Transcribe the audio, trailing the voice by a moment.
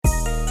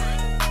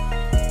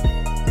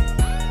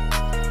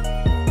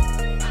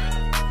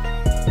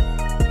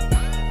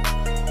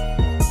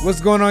What's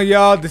going on,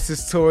 y'all? This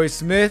is Torrey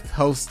Smith,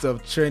 host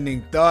of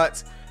Trending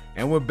Thoughts,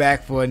 and we're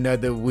back for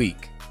another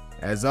week.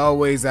 As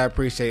always, I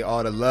appreciate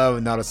all the love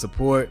and all the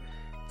support.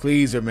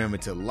 Please remember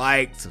to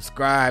like,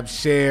 subscribe,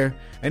 share,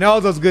 and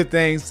all those good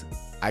things.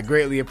 I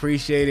greatly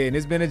appreciate it, and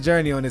it's been a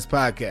journey on this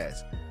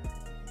podcast.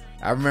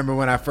 I remember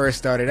when I first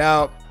started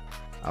out,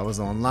 I was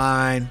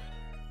online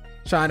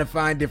trying to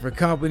find different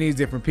companies,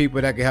 different people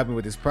that could help me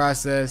with this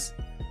process,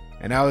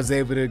 and I was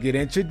able to get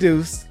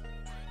introduced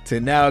to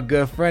now a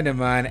good friend of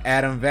mine,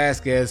 Adam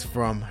Vasquez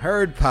from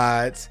Herd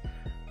Pods,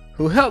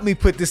 who helped me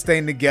put this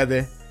thing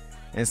together.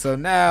 And so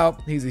now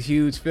he's a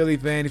huge Philly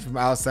fan. He's from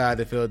outside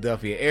the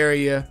Philadelphia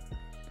area.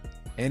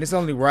 And it's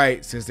only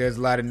right, since there's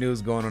a lot of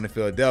news going on in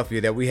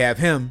Philadelphia, that we have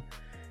him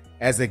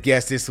as a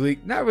guest this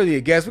week. Not really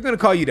a guest. We're going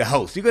to call you the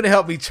host. You're going to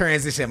help me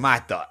transition my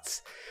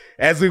thoughts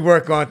as we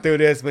work on through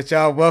this. But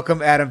y'all,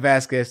 welcome Adam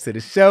Vasquez to the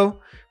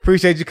show.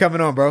 Appreciate you coming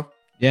on, bro.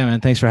 Yeah,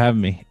 man. Thanks for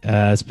having me.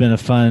 It's been a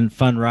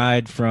fun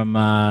ride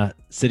from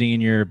sitting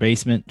in your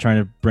basement trying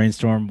to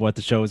brainstorm what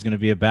the show is going to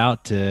be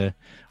about to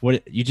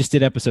what you just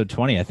did episode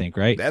 20, I think,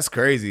 right? That's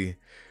crazy.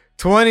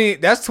 20,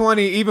 that's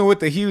 20 even with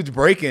the huge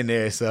break in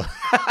there. So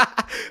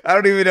I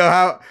don't even know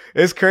how.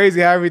 It's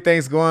crazy how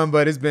everything's going,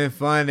 but it's been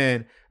fun,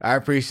 and I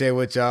appreciate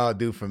what y'all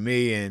do for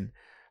me. And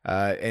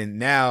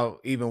now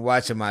even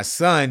watching my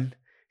son,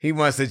 he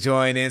wants to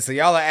join in. So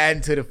y'all are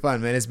adding to the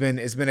fun, man. It's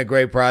been a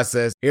great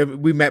process.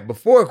 We met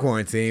before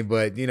quarantine,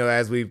 but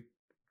as we've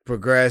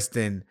progressed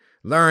and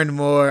learned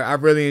more,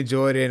 I've really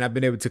enjoyed it, and I've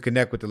been able to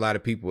connect with a lot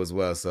of people as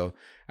well. So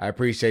I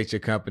appreciate your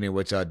company and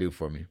what y'all do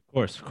for me.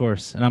 Of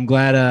course. And I'm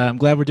glad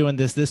we're doing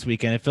this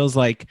weekend. It feels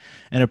like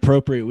an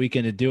appropriate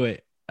weekend to do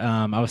it.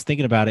 I was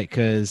thinking about it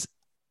because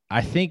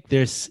I think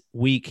this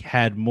week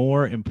had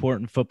more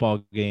important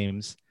football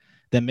games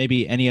than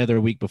maybe any other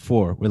week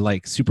before, with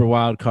like Super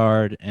Wild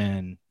Card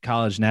and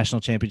College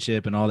National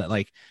Championship and all that.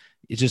 Like,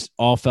 it just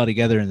all fell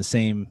together in the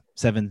same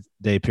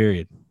 7-day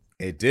period.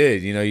 It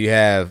did. You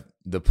have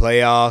the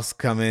playoffs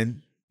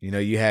coming.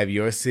 You have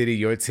your city,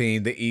 your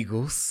team, the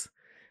Eagles.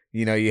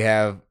 You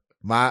have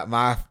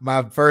my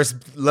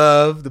first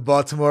love, the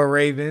Baltimore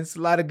Ravens.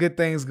 A lot of good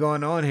things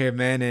going on here,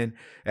 man. And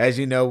as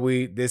you know,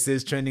 this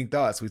is Trending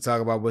Thoughts. We talk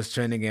about what's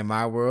trending in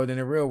my world and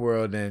the real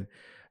world. And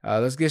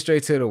let's get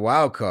straight to the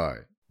wild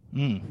card.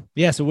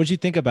 Yeah. So what'd you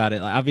think about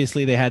it?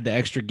 Obviously, they had the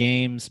extra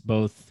games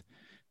both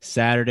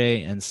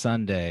Saturday and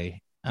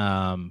Sunday.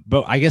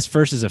 But I guess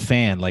first, as a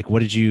fan, like,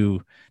 what did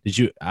you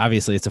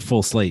obviously it's a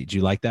full slate. Did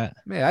you like that?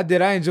 Man, I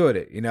did. I enjoyed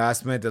it. I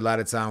spent a lot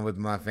of time with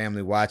my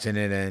family watching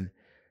it, and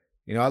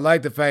I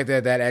like the fact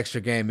that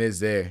extra game is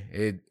there.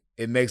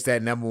 It makes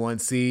that number one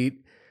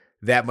seed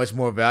that much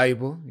more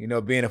valuable.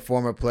 Being a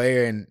former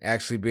player and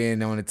actually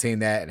being on a team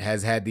that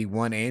has had the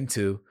 1 and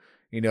 2.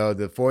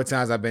 The 4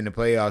 times I've been to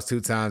playoffs,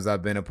 2 times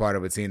I've been a part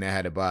of a team that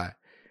had to bye.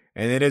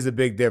 And it is a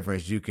big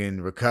difference. You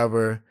can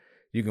recover.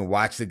 You can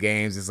watch the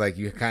games. It's like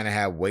you kind of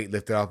have weight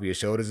lifted off of your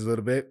shoulders a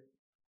little bit.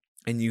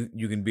 And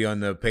you can be on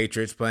the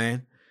Patriots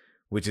plan,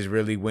 which is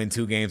really win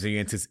 2 games and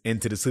you're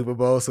into the Super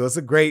Bowl. So it's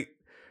a great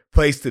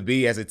place to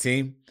be as a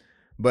team.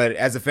 But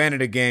as a fan of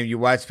the game, you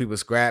watch people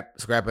scrap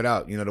it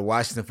out. The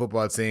Washington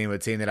football team, a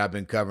team that I've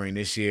been covering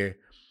this year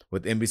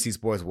with NBC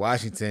Sports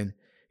Washington,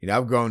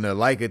 I've grown to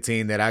like a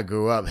team that I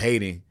grew up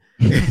hating.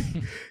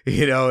 In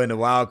the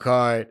wild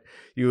card,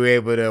 you were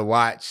able to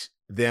watch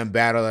them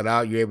battle it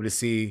out. You're able to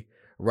see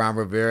Ron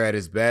Rivera at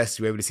his best.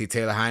 You're able to see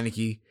Taylor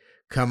Heineke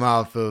come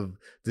off of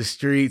the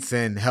streets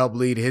and help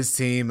lead his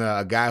team,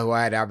 a guy who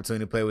I had the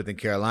opportunity to play with in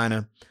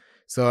Carolina.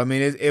 So,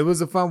 it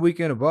was a fun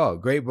weekend of ball.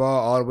 Great ball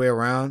all the way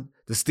around.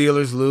 The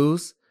Steelers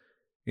lose.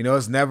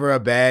 It's never a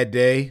bad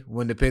day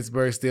when the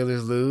Pittsburgh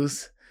Steelers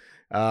lose,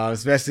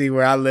 especially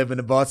where I live in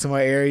the Baltimore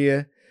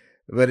area.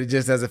 But it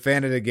just, as a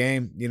fan of the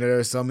game, there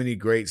are so many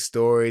great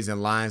stories and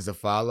lines to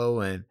follow.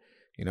 And,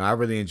 I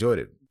really enjoyed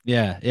it.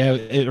 Yeah.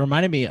 It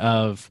reminded me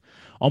of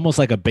almost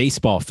like a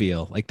baseball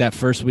feel, like that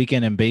first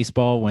weekend in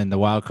baseball when the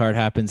wild card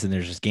happens and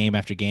there's just game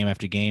after game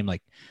after game.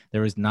 Like,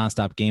 there was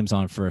nonstop games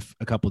on for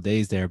a couple of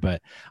days there.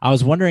 But I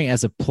was wondering,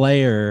 as a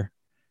player,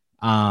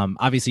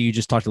 obviously you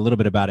just talked a little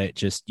bit about it,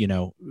 just,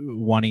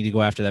 wanting to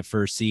go after that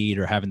first seed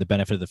or having the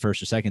benefit of the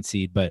first or second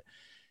seed. But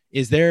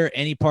is there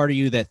any part of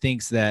you that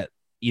thinks that,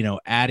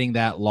 adding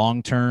that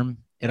long term,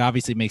 it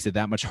obviously makes it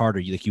that much harder?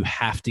 You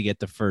have to get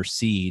the first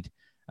seed,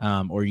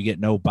 or you get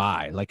no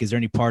bye. Like, is there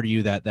any part of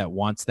you that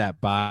wants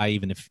that bye,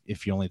 even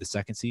if you're only the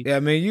second seed? Yeah,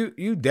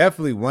 you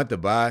definitely want the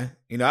bye.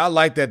 I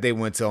like that they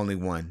went to only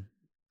 1.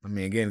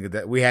 Again,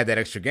 we had that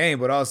extra game,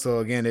 but also,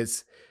 again,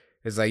 it's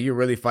like you're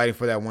really fighting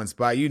for that 1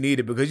 spot. You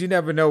need it because you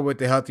never know what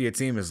the health of your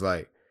team is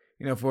like.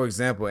 For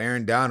example,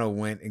 Aaron Donald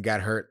went and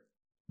got hurt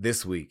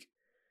this week,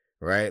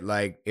 right?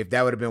 Like, if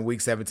that would have been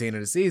week 17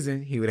 of the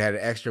season, he would have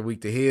had an extra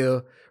week to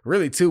heal,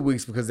 really 2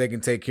 weeks, because they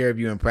can take care of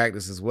you in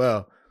practice as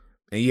well.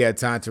 And you had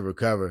time to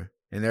recover.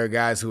 And there are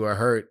guys who are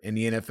hurt in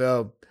the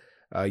NFL.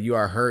 You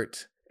are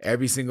hurt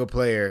every single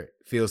player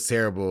feels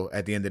terrible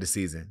at the end of the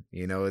season.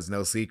 It's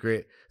no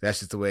secret. That's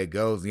just the way it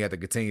goes. And you have to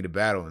continue to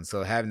battle. And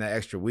so having that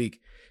extra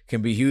week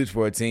can be huge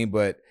for a team,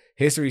 but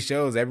history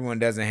shows everyone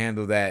doesn't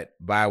handle that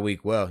bye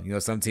week well.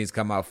 Some teams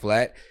come out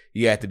flat.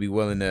 You have to be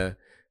willing to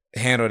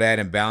handle that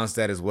and balance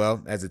that as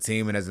well as a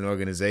team and as an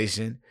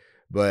organization.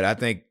 But I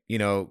think,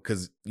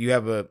 because you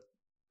have a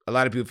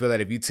lot of people feel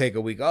that if you take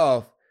a week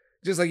off,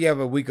 just like you have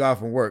a week off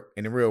from work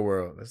in the real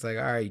world, it's like,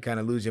 all right, you kind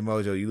of lose your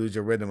mojo, you lose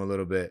your rhythm a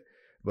little bit.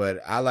 But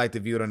I like to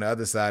view it on the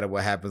other side of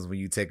what happens when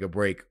you take a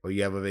break or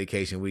you have a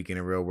vacation week in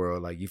the real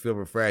world. Like you feel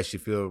refreshed, you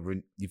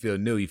feel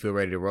new, you feel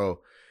ready to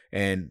roll.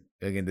 And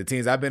again, the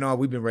teams I've been on,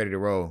 we've been ready to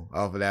roll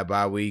off of that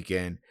bye week.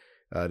 And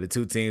the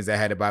two teams that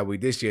had a bye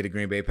week this year, the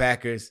Green Bay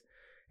Packers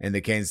and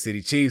the Kansas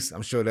City Chiefs,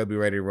 I'm sure they'll be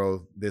ready to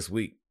roll this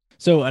week.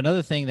 So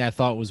another thing that I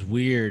thought was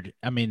weird,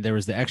 I mean, there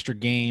was the extra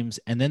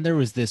games, and then there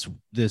was this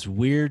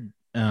weird,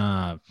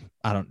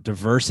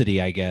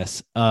 diversity, I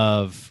guess,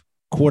 of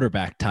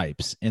quarterback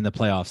types in the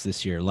playoffs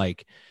this year.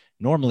 Like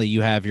normally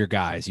you have your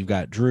guys, you've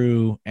got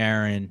Drew,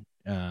 Aaron,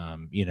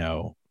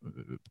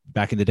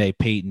 back in the day,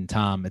 Peyton,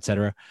 Tom,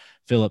 etc.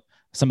 Philip,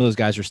 some of those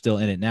guys are still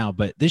in it now,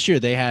 but this year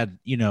they had,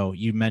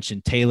 you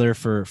mentioned Taylor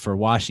for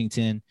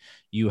Washington.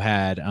 You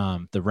had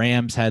the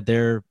Rams had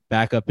their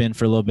backup in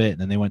for a little bit, and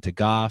then they went to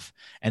Goff.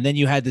 And then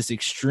you had this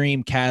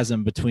extreme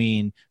chasm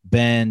between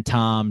Ben,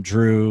 Tom,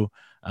 Drew,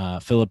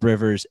 Phillip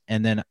Rivers.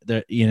 And then,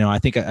 I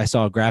think I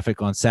saw a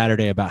graphic on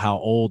Saturday about how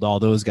old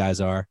all those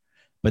guys are.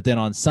 But then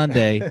on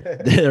Sunday,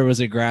 there was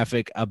a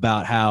graphic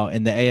about how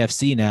in the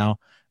AFC now,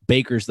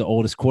 Baker's the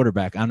oldest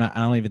quarterback. I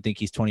don't even think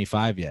he's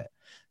 25 yet.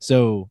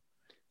 So,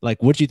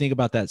 like, what do you think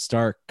about that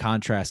stark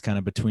contrast kind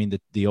of between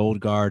the old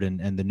guard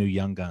and the new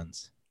young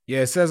guns?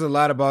 Yeah, it says a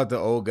lot about the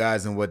old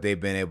guys and what they've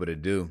been able to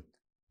do.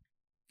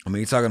 I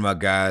mean, you're talking about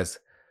guys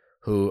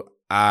who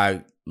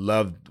I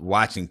loved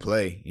watching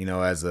play,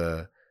 as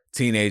a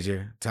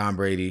teenager. Tom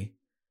Brady,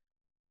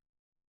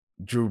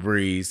 Drew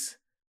Brees,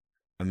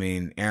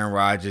 Aaron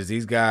Rodgers.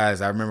 These guys,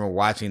 I remember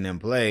watching them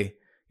play.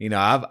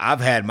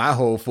 I've had my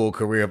whole full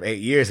career of 8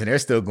 years and they're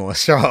still going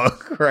strong,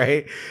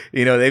 right?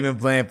 They've been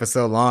playing for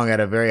so long at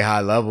a very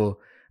high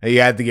level. And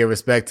you have to give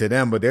respect to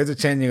them. But there's a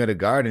changing of the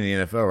guard in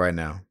the NFL right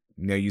now.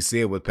 You see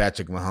it with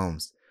Patrick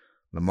Mahomes,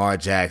 Lamar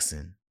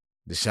Jackson,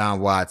 Deshaun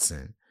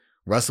Watson.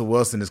 Russell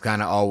Wilson has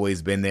kind of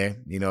always been there.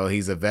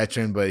 He's a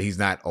veteran, but he's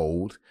not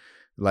old.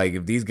 Like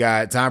if these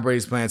guys, Tom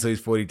Brady's playing until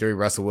he's 43,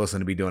 Russell Wilson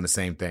will be doing the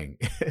same thing.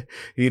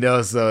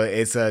 So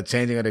it's a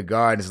changing of the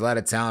guard. There's a lot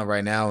of talent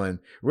right now and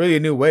really a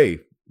new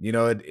wave.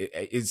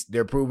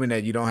 They're proving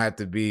that you don't have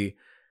to be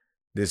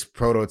this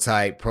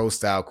prototype pro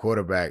style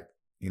quarterback.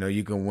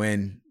 You can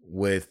win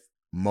with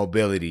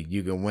mobility.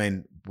 You can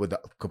win with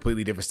a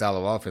completely different style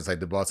of offense like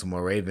the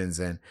Baltimore Ravens.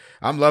 And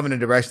I'm loving the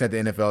direction that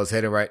the NFL is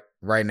headed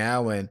right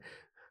now. And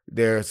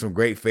there are some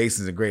great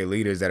faces and great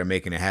leaders that are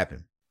making it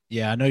happen.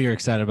 Yeah, I know you're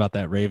excited about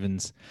that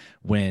Ravens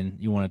win.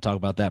 You want to talk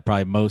about that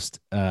probably most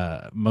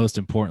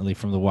importantly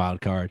from the wild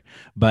card.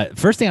 But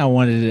first thing I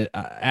wanted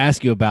to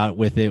ask you about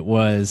with it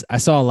was I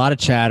saw a lot of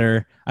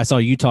chatter. I saw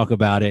you talk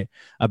about it,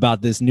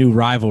 about this new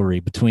rivalry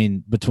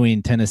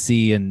between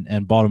Tennessee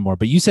and Baltimore.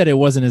 But you said it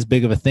wasn't as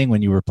big of a thing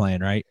when you were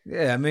playing, right?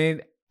 Yeah,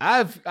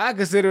 I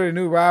consider it a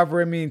new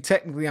rivalry.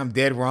 Technically I'm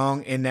dead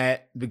wrong in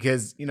that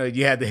because,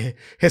 you had the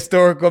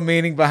historical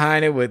meaning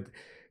behind it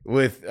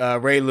with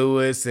Ray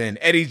Lewis and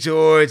Eddie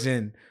George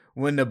and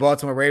when the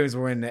Baltimore Ravens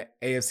were in the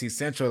AFC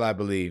Central, I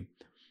believe.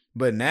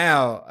 But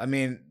now,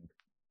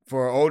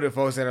 for older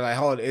folks that are like,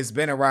 hold, it's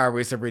been a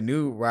rivalry, it's a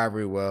renewed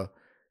rivalry. Well,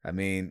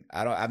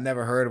 I've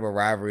never heard of a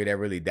rivalry that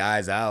really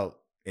dies out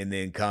and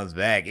then comes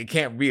back. It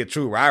can't be a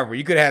true rivalry.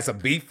 You could have had some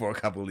beef for a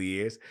couple of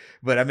years.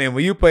 But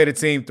when you play the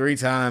team 3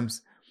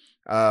 times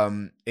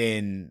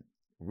in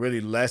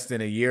really less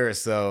than a year or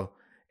so,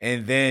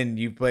 and then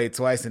you play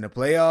twice in the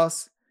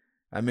playoffs,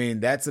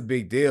 that's a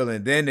big deal.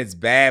 And then it's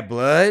bad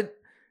blood.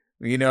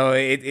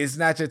 It's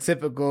not your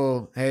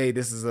typical, hey,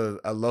 this is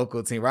a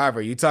local team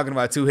rivalry. You're talking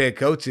about 2 head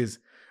coaches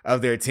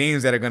of their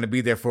teams that are going to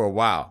be there for a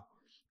while.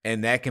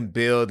 And that can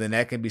build and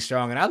that can be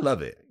strong. And I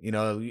love it.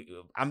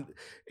 I'm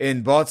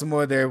in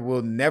Baltimore, there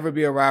will never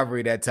be a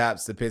rivalry that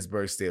tops the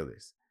Pittsburgh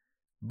Steelers.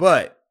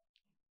 But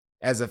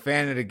as a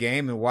fan of the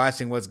game and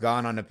watching what's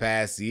gone on the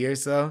past year or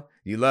so,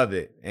 you love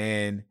it.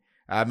 And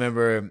I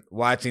remember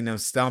watching them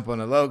stomp on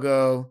the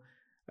logo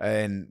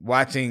and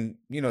watching,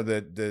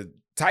 the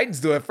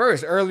Titans do it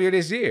first earlier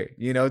this year,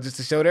 just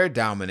to show their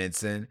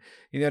dominance. And,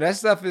 that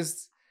stuff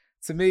is,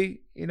 to me,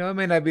 it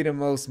may not be the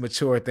most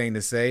mature thing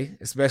to say,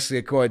 especially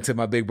according to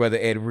my big brother,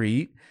 Ed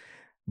Reed.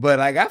 But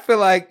I feel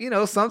like,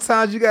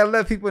 sometimes you got to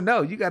let people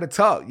know. You got to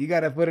talk. You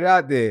got to put it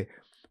out there.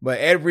 But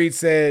Ed Reed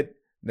said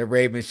the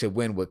Ravens should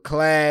win with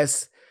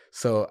class.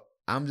 So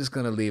I'm just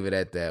going to leave it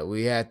at that.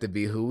 We have to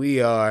be who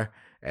we are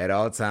at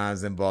all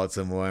times in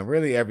Baltimore, and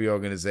really every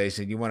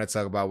organization. You want to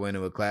talk about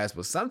winning with class,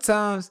 but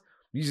sometimes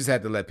you just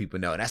have to let people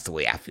know. And that's the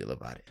way I feel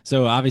about it.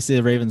 So obviously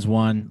the Ravens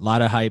won, a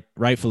lot of hype,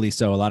 rightfully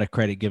so, a lot of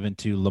credit given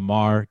to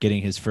Lamar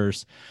getting his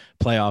first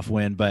playoff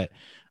win. But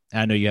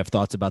I know you have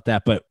thoughts about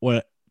that. But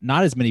what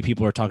not as many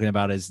people are talking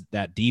about is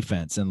that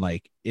defense. And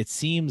like, it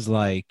seems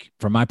like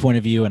from my point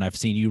of view, and I've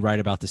seen you write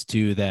about this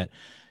too, that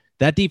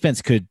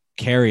defense could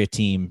carry a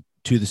team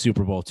to the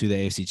Super Bowl, to the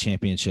AFC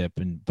Championship,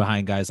 and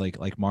behind guys like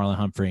Marlon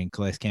Humphrey and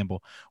Calais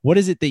Campbell. What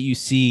is it that you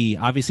see?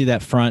 Obviously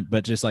that front,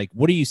 but just like,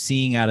 what are you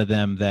seeing out of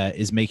them that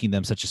is making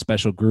them such a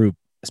special group,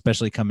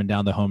 especially coming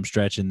down the home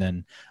stretch and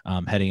then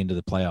heading into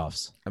the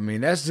playoffs? I mean,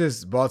 that's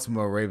just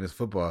Baltimore Ravens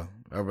football.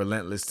 A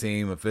relentless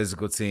team, a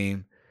physical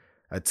team,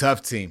 a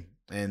tough team.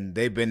 And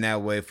they've been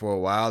that way for a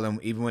while.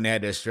 And even when they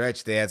had their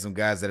stretch, they had some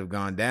guys that have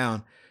gone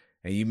down.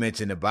 And you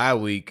mentioned the bye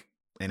week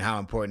and how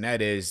important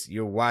that is.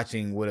 You're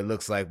watching what it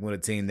looks like with a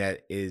team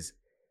that is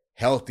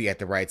healthy at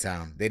the right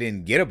time. They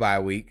didn't get a bye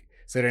week,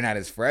 so they're not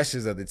as fresh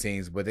as other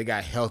teams, but they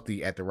got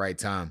healthy at the right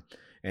time.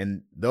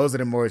 And those are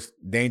the more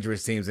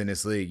dangerous teams in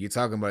this league. You're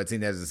talking about a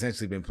team that's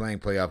essentially been playing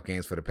playoff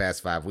games for the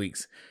past 5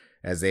 weeks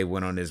as they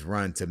went on this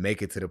run to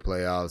make it to the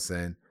playoffs.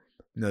 And,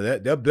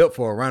 they're built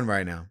for a run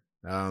right now.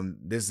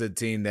 This is a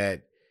team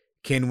that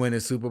can win a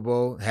Super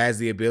Bowl, has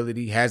the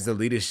ability, has the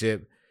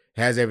leadership,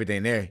 has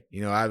everything there.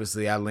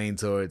 Obviously I lean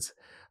towards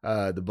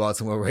the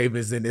Baltimore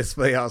Ravens in this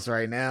playoffs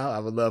right now. I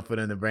would love for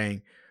them to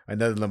bring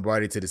another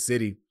Lombardi to the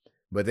city,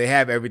 but they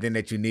have everything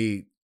that you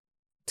need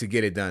to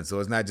get it done. So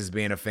it's not just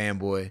being a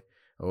fanboy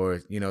or,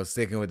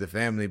 sticking with the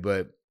family,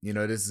 but,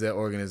 this is an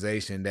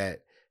organization that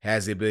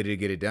has the ability to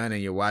get it done,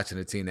 and you're watching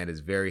a team that is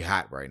very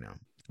hot right now.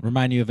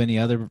 Remind you of any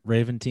other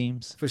Raven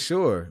teams? For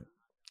sure.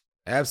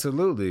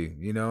 Absolutely.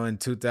 In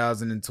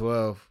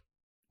 2012,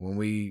 when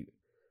we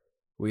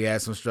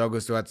had some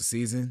struggles throughout the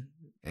season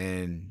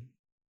and,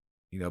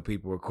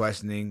 people were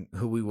questioning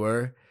who we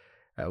were.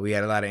 We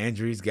had a lot of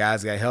injuries.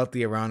 Guys got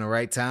healthy around the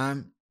right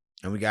time,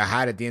 and we got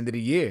hot at the end of the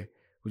year.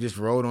 We just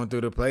rolled on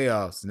through the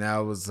playoffs.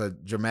 Now it was a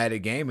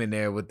dramatic game in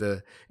there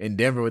in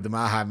Denver with the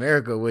Mile High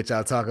Miracle, which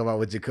I'll talk about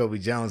with Jacoby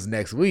Jones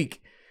next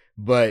week.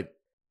 But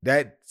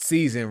that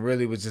season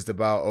really was just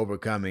about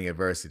overcoming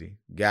adversity.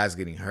 Guys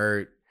getting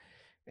hurt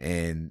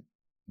and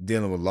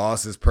dealing with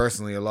losses.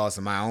 Personally, a loss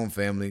in my own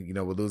family,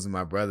 with losing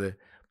my brother.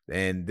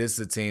 And this is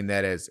a team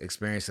that has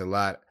experienced a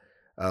lot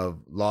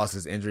of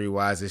losses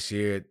injury-wise this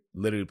year,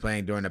 literally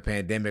playing during the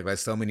pandemic like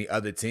so many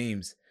other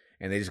teams.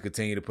 And they just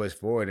continue to push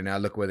forward. And now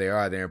look where they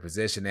are. They're in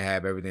position. They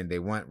have everything they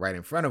want right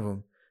in front of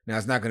them. Now,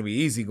 it's not going to be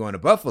easy going to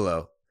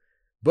Buffalo.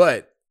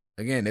 But,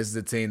 again, this is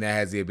a team that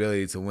has the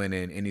ability to win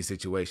in any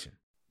situation.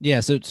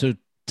 Yeah, so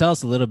tell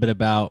us a little bit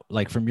about,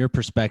 like, from your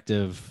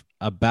perspective,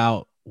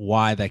 about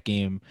why that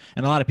game.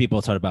 And a lot of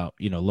people talk about,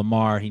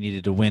 Lamar, he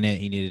needed to win it.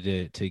 He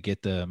needed to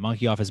get the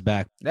monkey off his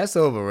back. That's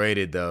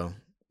overrated, though.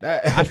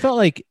 I felt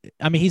like,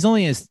 he's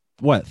only his,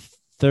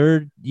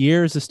 third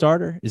year as a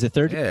starter? Is it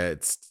third? Yeah,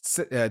 it's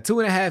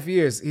 2.5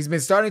 years. He's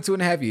been starting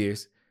 2.5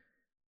 years.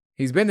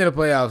 He's been to the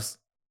playoffs.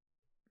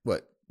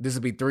 This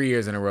will be 3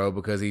 years in a row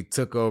because he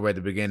took over at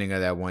the beginning of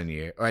that 1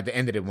 year or at the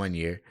end of the 1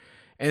 year.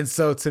 And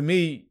so to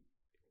me,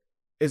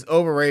 it's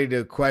overrated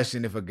to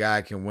question if a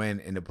guy can win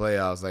in the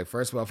playoffs. Like,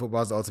 first of all,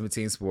 football is the ultimate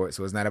team sport,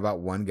 so it's not about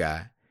one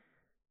guy.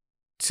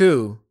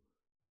 2,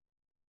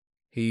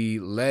 he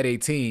led a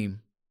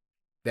team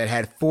that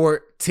had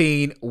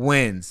 14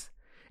 wins.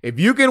 If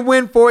you can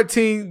win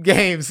 14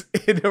 games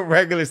in the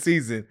regular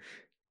season,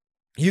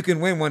 you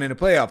can win one in the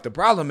playoff. The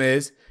problem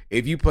is,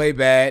 if you play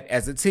bad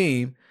as a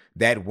team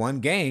that one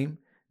game,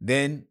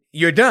 then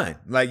you're done.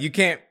 Like, you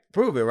can't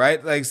prove it,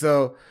 right? Like,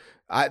 so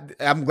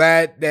I'm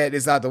glad that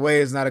it's out the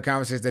way. It's not a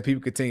conversation that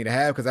people continue to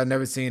have, because I've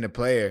never seen a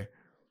player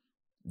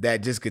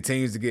that just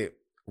continues to get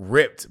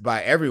ripped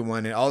by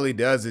everyone, and all he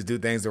does is do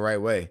things the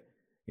right way.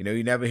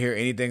 You never hear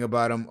anything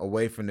about him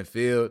away from the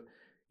field.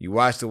 You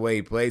watch the way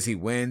he plays. He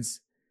wins.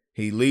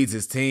 He leads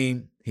his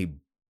team. He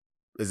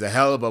is a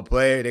hell of a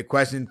player. They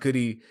questioned, could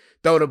he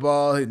throw the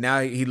ball?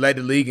 Now he led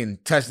the league in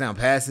touchdown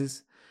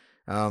passes.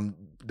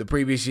 The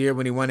previous year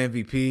when he won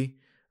MVP,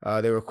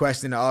 they were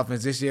questioning the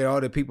offense. This year, all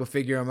the people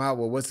figure him out.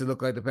 Well, what's it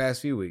look like the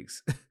past few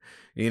weeks?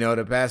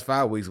 The past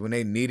 5 weeks when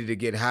they needed to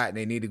get hot and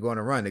they needed to go on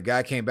a run. The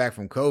guy came back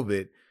from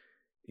COVID,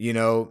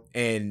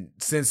 and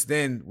since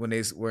then, when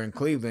they were in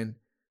Cleveland,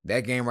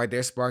 that game right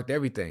there sparked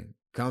everything.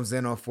 Comes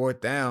in on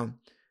 4th down,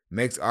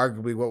 makes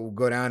arguably what will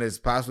go down as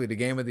possibly the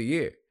game of the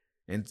year.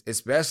 And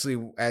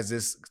especially as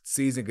this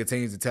season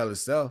continues to tell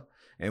itself.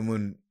 And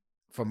when,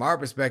 from our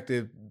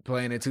perspective,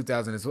 playing in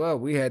 2012,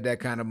 we had that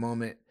kind of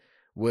moment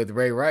with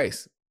Ray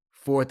Rice.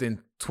 4th and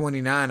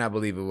 29, I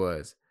believe it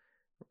was.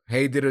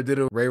 Hey,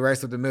 diddle, Ray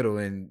Rice up the middle,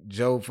 and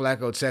Joe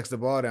Flacco checks the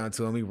ball down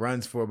to him. He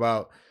runs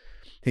for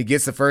he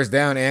gets the first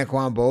down.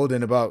 Anquan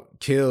Boldin about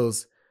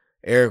kills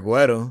Eric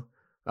Weddle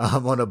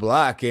on the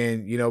block.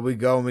 And, we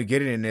go and we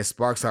get it, and it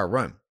sparks our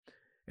run.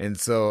 And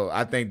so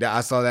I think that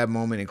I saw that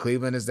moment in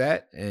Cleveland as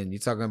that. And you're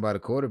talking about a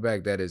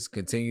quarterback that has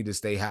continued to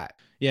stay hot.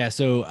 Yeah.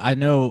 So I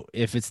know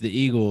if it's the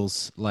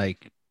Eagles,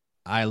 like,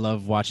 I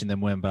love watching them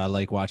win, but I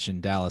like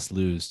watching Dallas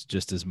lose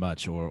just as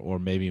much or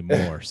maybe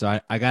more. So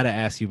I got to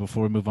ask you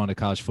before we move on to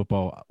college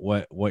football,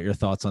 what your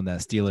thoughts on that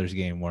Steelers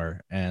game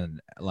were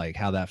and like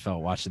how that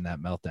felt watching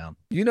that meltdown.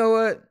 You know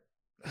what?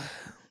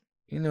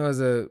 As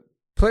a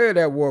player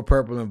that wore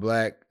purple and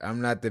black, I'm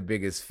not the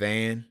biggest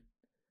fan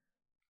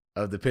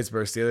of the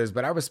Pittsburgh Steelers,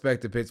 but I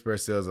respect the Pittsburgh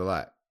Steelers a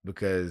lot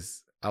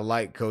because I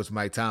like Coach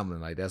Mike Tomlin.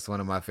 Like, that's one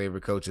of my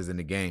favorite coaches in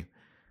the game.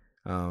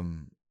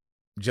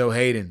 Joe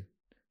Hayden,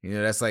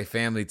 that's like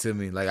family to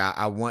me. Like,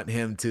 I want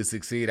him to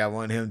succeed. I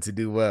want him to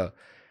do well.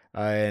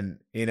 And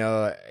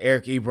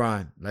Eric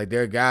Ebron, like,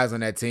 there are guys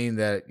on that team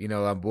that,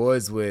 I'm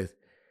boys with.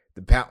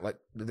 Like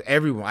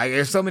everyone.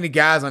 There's so many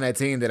guys on that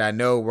team that I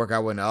know work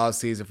out in the off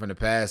season from the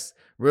past.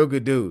 Real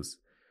good dudes.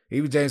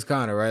 Even James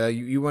Conner, right? Like,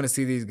 you want to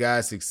see these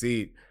guys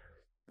succeed.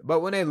 But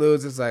when they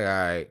lose, it's like, all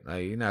right,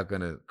 like, you're not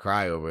gonna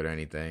cry over it or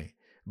anything.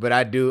 But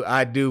I do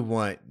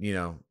want,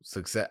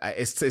 success.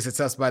 It's a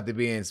tough spot to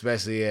be in,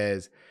 especially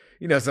as,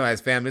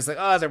 somebody's family. It's like,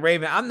 oh, as a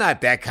Raven, I'm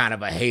not that kind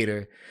of a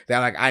hater that,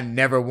 like, I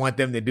never want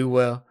them to do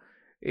well.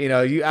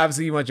 You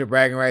obviously you want your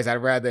bragging rights. I'd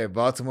rather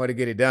Baltimore to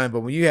get it done. But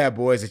when you have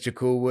boys that you're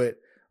cool with,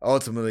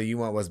 ultimately you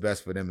want what's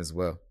best for them as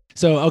well.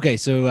 So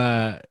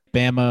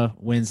Bama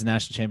wins the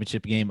national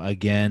championship game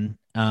again.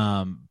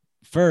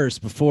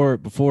 First,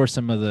 before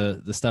some of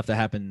the stuff that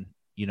happened,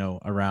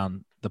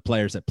 around the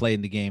players that played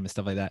in the game and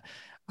stuff like that,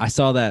 I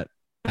saw that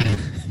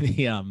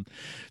the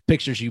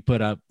pictures you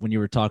put up when you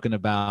were talking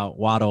about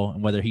Waddle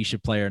and whether he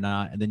should play or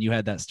not, and then you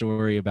had that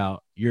story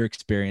about your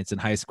experience in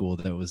high school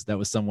that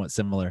was somewhat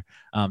similar.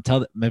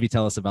 Tell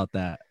us about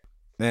that.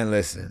 Man,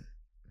 listen,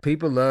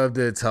 people love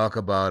to talk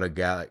about a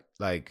guy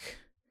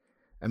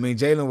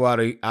Jalen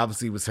Waddle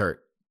obviously was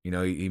hurt.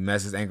 He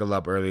messed his ankle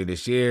up earlier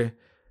this year.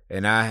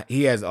 And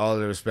he has all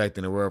the respect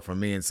in the world from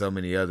me and so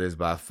many others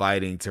by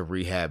fighting to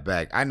rehab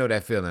back. I know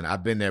that feeling.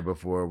 I've been there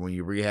before when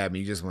you rehab and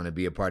you just want to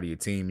be a part of your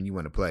team and you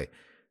want to play.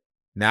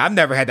 Now, I've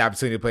never had the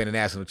opportunity to play in a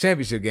national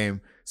championship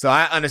game, so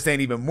I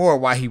understand even more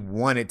why he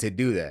wanted to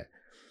do that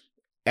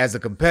as a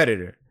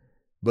competitor.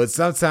 But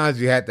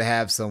sometimes you have to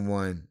have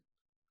someone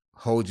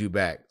hold you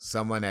back,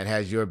 someone that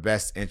has your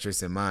best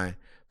interest in mind,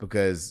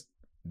 because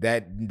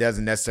that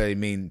doesn't necessarily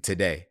mean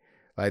today.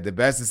 Like, the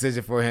best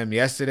decision for him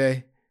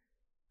yesterday,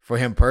 for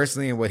him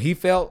personally and what he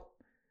felt,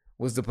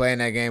 was to play in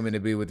that game and to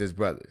be with his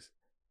brothers.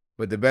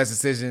 But the best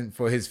decision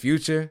for his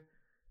future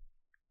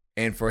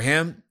and for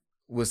him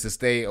was to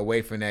stay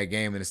away from that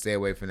game and to stay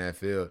away from that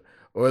field,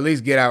 or at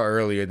least get out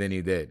earlier than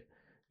he did.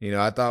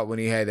 I thought when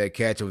he had that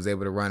catch and was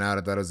able to run out,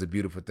 I thought it was a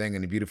beautiful thing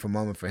and a beautiful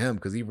moment for him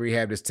because he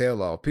rehabbed his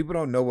tail off. People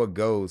don't know what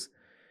goes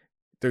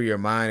through your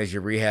mind as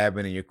you're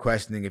rehabbing and you're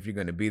questioning if you're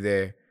going to be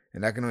there.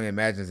 And I can only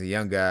imagine as a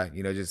young guy,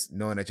 just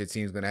knowing that your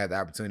team's going to have the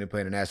opportunity to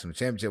play in the national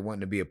championship,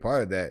 wanting to be a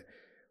part of that,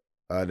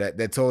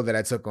 that toll that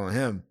I took on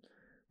him.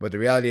 But the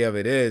reality of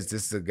it is,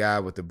 this is a guy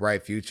with a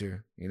bright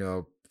future,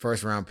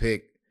 first round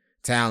pick,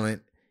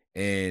 talent,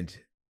 and,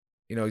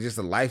 just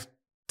a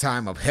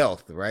lifetime of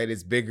health, right?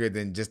 It's bigger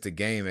than just a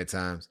game at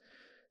times.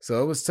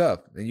 So it was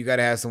tough. And you got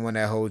to have someone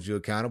that holds you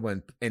accountable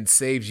and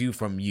saves you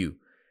from you.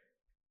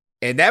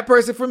 And that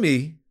person for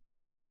me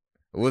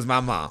was my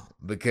mom,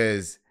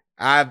 because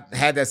I've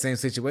had that same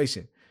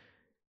situation.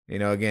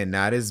 Again,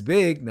 not as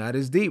big, not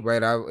as deep,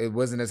 right? It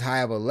wasn't as high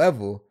of a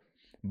level,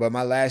 but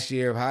my last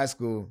year of high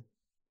school,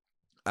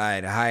 I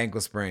had a high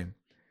ankle sprain,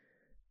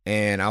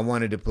 and I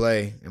wanted to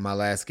play in my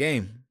last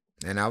game,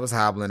 and I was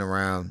hobbling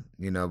around,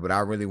 but I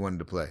really wanted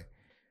to play.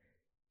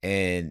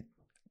 And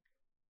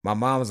my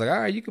mom was like, all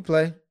right, you can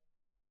play,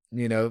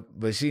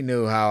 but she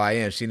knew how I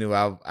am. She knew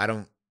I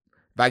don't,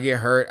 if I get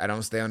hurt, I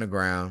don't stay on the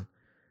ground.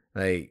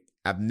 Like,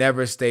 I've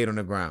never stayed on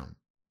the ground.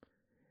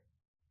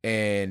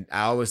 And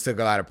I always took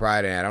a lot of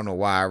pride in it. I don't know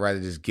why. I'd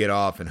rather just get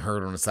off and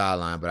hurt on the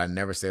sideline, but I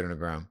never stayed on the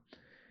ground.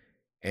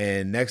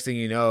 And next thing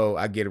you know,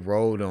 I get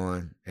rolled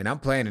on, and I'm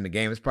playing in the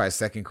game. It's probably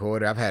second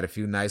quarter. I've had a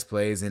few nice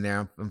plays in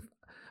there.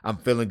 I'm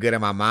feeling good in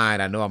my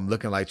mind. I know I'm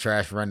looking like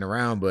trash running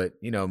around, but,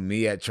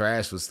 me at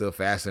trash was still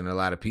faster than a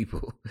lot of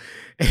people.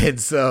 And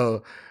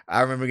so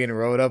I remember getting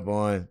rolled up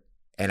on,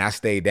 and I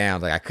stayed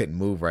down. Like, I couldn't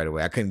move right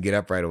away. I couldn't get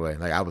up right away.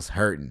 Like, I was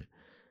hurting.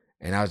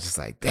 And I was just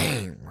like,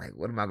 dang, like,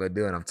 what am I going to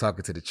do? And I'm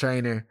talking to the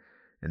trainer.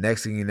 And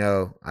next thing you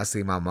know, I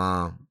see my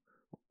mom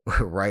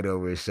right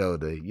over his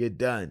shoulder. You're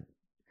done.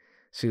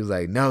 She was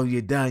like, no,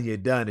 you're done. You're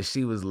done. And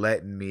she was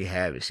letting me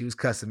have it. She was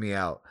cussing me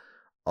out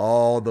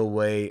all the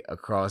way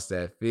across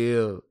that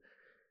field.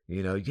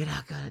 You're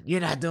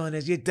not doing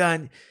this. You're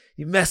done.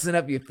 You're messing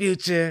up your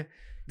future.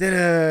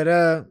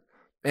 Da-da-da.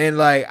 And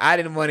like, I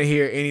didn't want to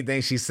hear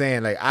anything she's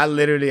saying. Like, I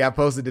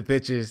posted the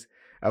pictures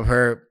of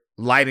her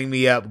lighting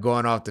me up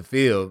going off the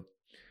field.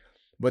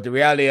 But the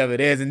reality of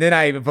it is, and then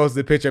I even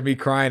posted a picture of me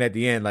crying at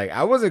the end. Like,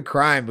 I wasn't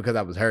crying because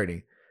I was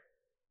hurting.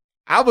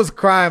 I was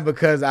crying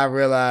because I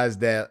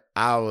realized that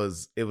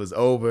it was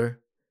over.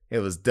 It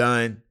was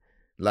done.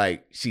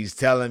 Like, she's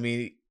telling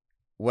me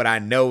what I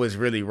know is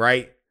really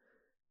right,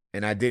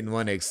 and I didn't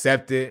want to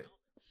accept it.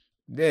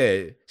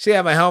 Yeah, she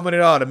had my helmet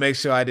and all to make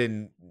sure I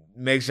didn't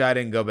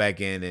go back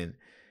in, and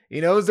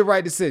it was the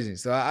right decision.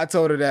 So I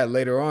told her that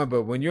later on.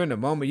 But when you're in the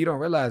moment, you don't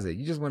realize it.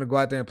 You just want to go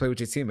out there and play with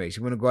your teammates.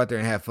 You want to go out there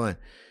and have fun.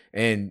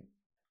 And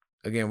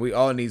again, we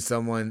all need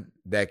someone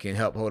that can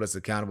help hold us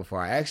accountable for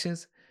our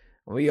actions.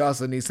 We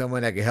also need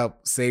someone that can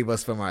help save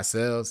us from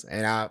ourselves.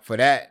 And for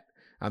that,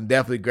 I'm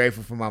definitely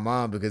grateful for my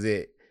mom because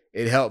it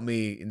helped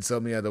me in so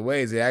many other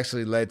ways. It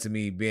actually led to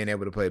me being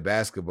able to play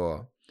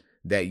basketball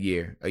that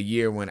year, a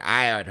year when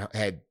I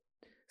had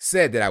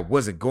said that I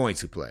wasn't going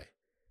to play.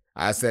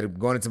 I said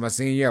going into my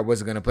senior year, I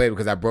wasn't going to play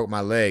because I broke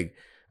my leg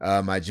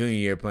my junior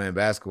year playing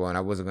basketball, and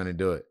I wasn't going to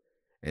do it.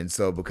 And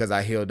so because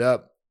I healed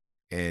up,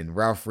 and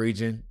Ralph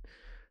Regin,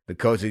 the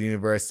coach of the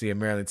University of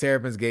Maryland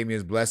Terrapins, gave me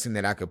his blessing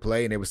that I could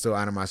play, and they would still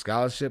honor my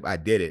scholarship, I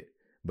did it.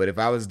 But if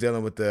I was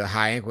dealing with the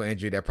high ankle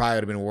injury, that probably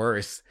would have been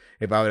worse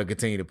if I would have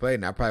continued to play,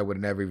 and I probably would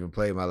have never even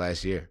played my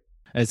last year.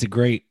 It's a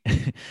great,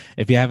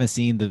 if you haven't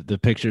seen the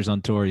pictures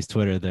on Tori's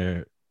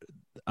Twitter,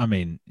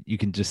 you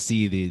can just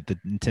see the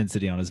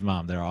intensity on his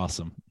mom. They're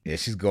awesome. Yeah,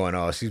 she's going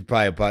off. She's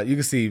probably, you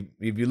can see,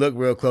 if you look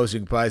real close, you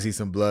can probably see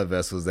some blood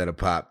vessels that are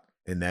popped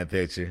in that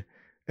picture.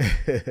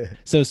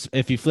 So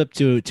if you flip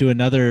to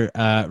another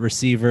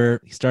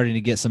receiver, he's starting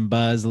to get some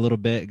buzz a little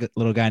bit. A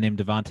little guy named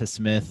Devonta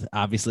Smith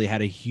obviously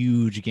had a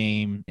huge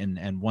game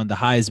and won the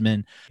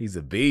Heisman. He's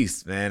a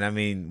beast, man. I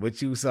mean,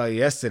 what you saw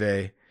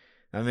yesterday,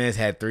 my man's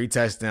had 3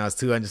 touchdowns,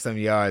 200-some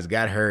yards,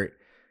 got hurt,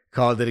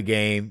 called it a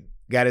game,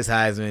 got his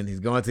Heisman. He's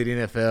going to the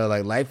NFL.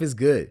 Like, life is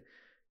good.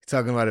 He's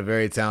talking about a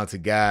very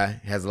talented guy,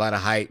 has a lot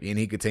of hype, and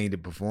he continued to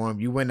perform.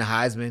 You win the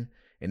Heisman,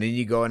 and then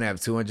you go and have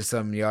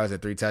 200-something yards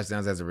and 3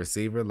 touchdowns as a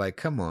receiver. Like,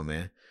 come on,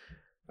 man.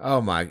 Oh,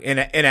 my. In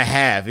a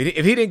half.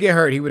 If he didn't get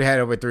hurt, he would have had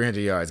over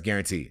 300 yards,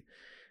 guaranteed.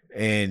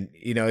 And,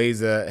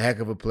 he's a heck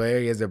of a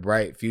player. He has a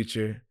bright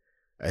future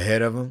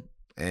ahead of him.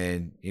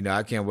 And,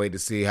 I can't wait to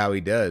see how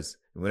he does.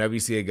 Whenever you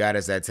see a guy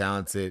that's that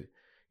talented,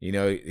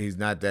 he's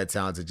not that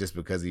talented just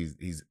because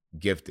he's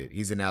gifted.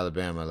 He's in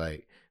Alabama.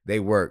 Like, they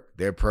work.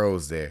 They're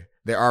pros there.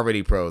 They're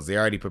already pros. They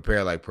already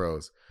prepare like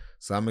pros.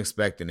 So I'm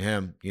expecting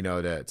him,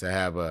 to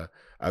have a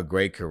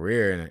great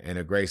career and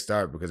a great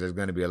start because there's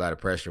going to be a lot of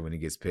pressure when he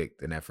gets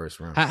picked in that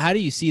first round. How do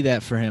you see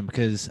that for him?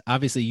 Because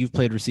obviously you've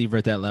played receiver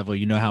at that level.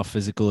 You know how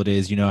physical it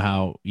is. You know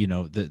how,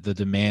 the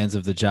demands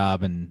of the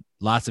job, and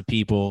lots of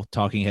people,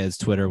 talking heads,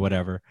 Twitter,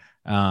 whatever,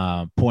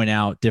 point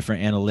out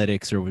different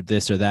analytics or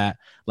this or that.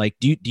 Like,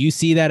 do you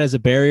see that as a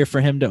barrier for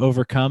him to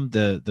overcome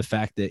the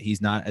fact that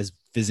he's not as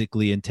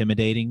physically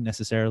intimidating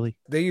necessarily?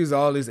 They use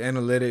all these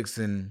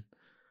analytics and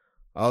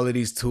all of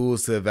these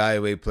tools to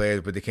evaluate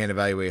players, but they can't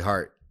evaluate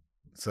heart.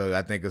 So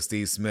I think of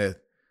Steve Smith.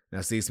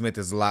 Now, Steve Smith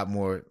is a lot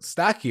more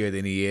stockier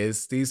than he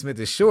is. Steve Smith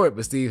is short,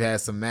 but Steve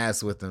has some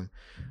mass with him.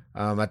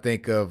 I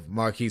think of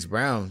Marquise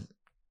Brown.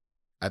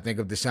 I think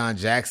of Deshaun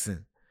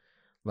Jackson.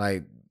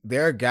 Like,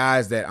 there are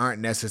guys that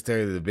aren't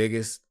necessarily the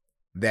biggest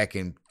that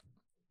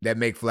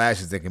make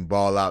flashes, that can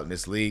ball out in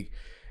this league.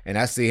 And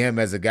I see him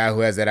as a guy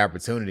who has that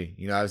opportunity.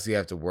 Obviously you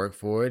have to work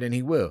for it, and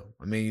he will.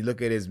 I mean, you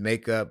look at his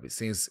makeup, it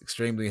seems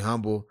extremely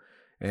humble.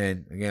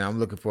 And again, I'm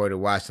looking forward to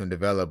watching him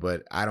develop,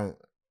 but I don't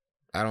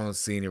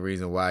see any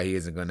reason why he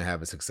isn't going to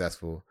have a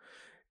successful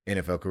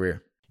NFL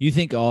career. You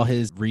think all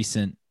his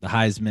recent, the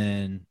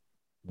Heisman,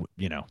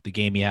 the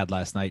game he had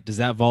last night, does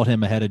that vault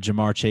him ahead of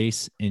Ja'Marr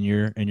Chase in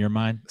your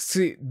mind?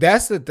 See,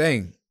 that's the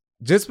thing.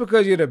 Just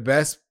because you're the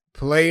best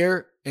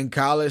player in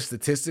college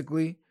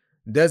statistically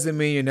doesn't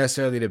mean you're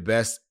necessarily the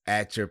best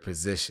at your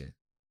position,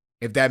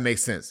 if that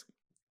makes sense.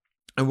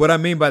 And what I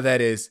mean by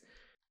that is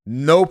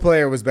no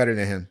player was better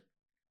than him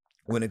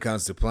when it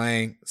comes to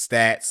playing,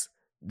 stats,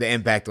 the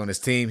impact on his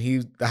team.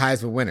 He's the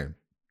Heisman winner.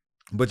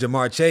 But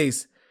Ja'Marr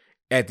Chase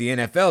at the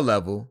NFL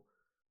level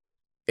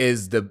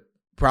is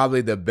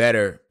probably the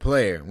better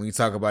player. When you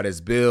talk about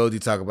his build, you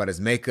talk about his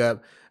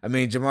makeup. I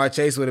mean, Ja'Marr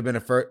Chase would have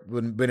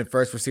been a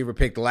first receiver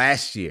picked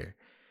last year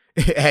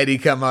had he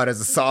come out as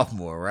a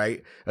sophomore,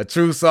 right? A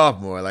true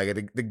sophomore.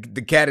 Like,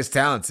 the cat is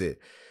talented.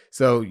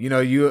 So,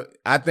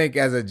 I think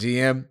as a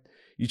GM,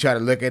 you try to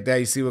look at that.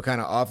 You see what kind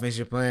of offense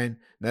you're playing.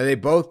 Now, they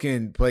both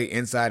can play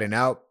inside and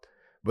out,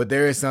 but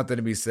there is something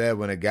to be said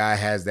when a guy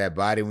has that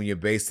body, when you're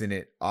basing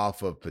it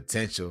off of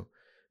potential.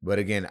 But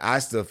again, I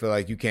still feel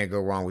like you can't go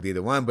wrong with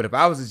either one. But if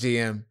I was a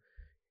GM,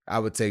 I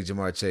would take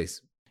Ja'Marr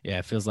Chase. Yeah,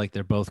 it feels like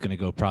they're both going to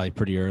go probably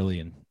pretty early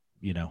and,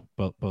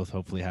 both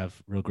hopefully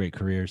have real great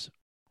careers.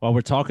 While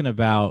we're talking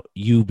about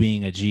you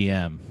being a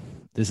GM,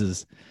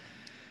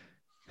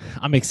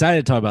 I'm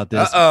excited to talk about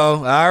this.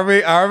 Uh-oh, I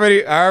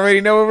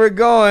already know where we're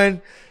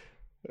going.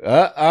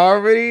 I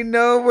already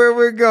know where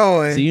we're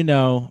going.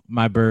 So,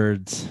 my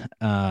birds,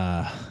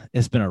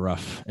 it's been a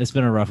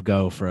rough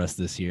go for us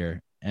this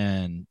year.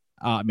 And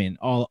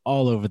all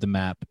over the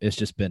map, it's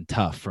just been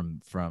tough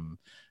from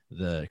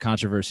the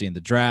controversy in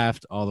the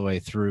draft all the way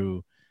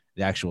through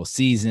the actual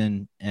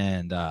season.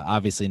 And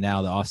obviously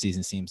now the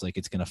offseason seems like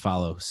it's going to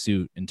follow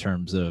suit in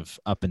terms of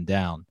up and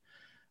down.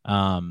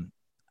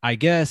 I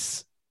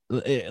guess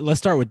let's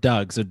start with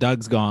Doug. So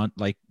Doug's gone,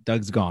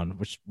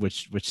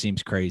 which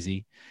seems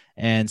crazy.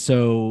 And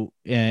so,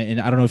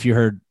 and I don't know if you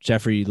heard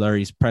Jeffrey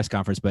Lurie's press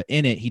conference, but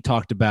in it, he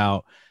talked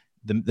about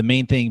the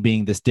main thing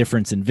being this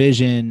difference in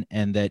vision,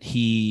 and that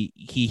he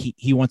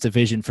wants a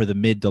vision for the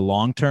mid to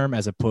long term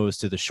as opposed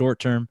to the short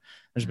term.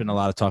 There's been a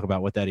lot of talk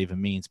about what that even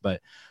means,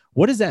 but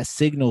what does that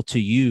signal to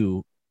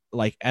you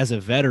like as a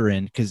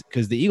veteran,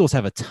 because the Eagles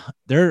have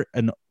they're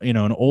an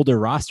older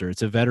roster.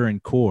 It's a veteran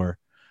core.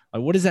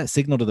 Like, what does that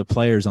signal to the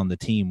players on the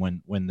team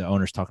when the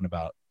owner's talking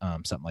about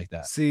something like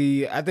that?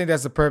 See, I think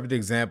that's a perfect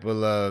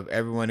example of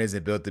everyone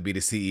isn't built to be the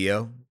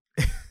CEO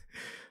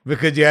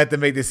because you have to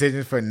make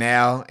decisions for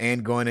now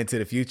and going into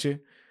the future.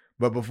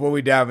 But before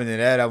we dive into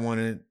that, I want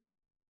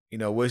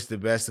to, wish the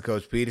best to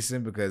Coach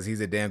Peterson because he's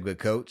a damn good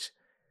coach.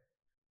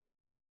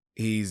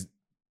 He's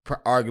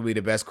arguably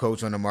the best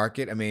coach on the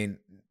market. I mean,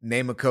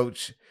 name a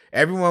coach.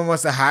 Everyone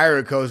wants to hire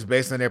a coach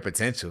based on their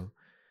potential,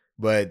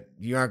 but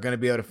you aren't going to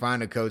be able to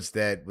find a coach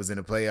that was in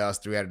the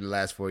playoffs 3 out of the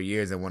last 4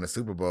 years and won a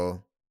Super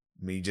Bowl.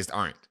 I mean, you just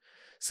aren't.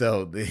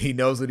 So he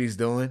knows what he's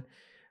doing.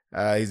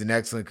 He's an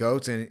excellent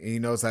coach, and he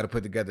knows how to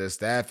put together a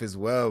staff as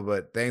well.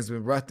 But things have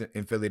been rough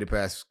in Philly the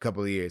past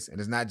couple of years, and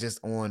it's not just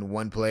on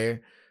one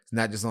player. It's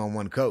not just on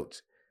one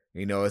coach.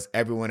 It's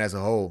everyone as a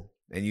whole,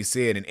 and you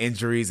see it in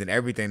injuries and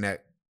everything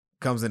that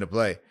comes into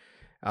play.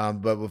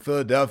 But with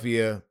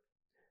Philadelphia,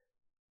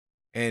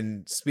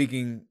 and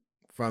speaking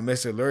from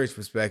Mr. Lurie's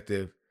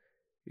perspective,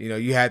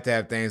 you have to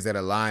have things that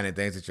align and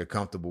things that you're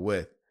comfortable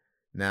with.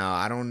 Now,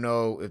 I don't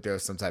know if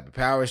there's some type of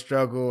power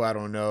struggle. I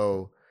don't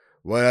know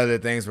what other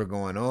things were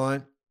going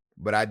on.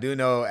 But I do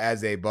know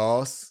as a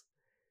boss,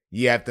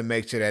 you have to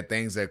make sure that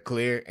things are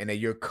clear and that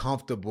you're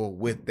comfortable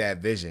with that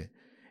vision.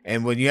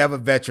 And when you have a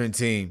veteran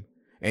team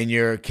and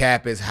your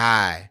cap is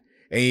high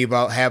and you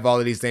have all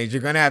of these things,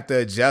 you're going to have to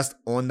adjust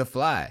on the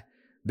fly.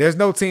 There's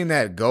no team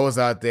that goes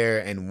out there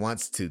and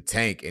wants to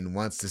tank and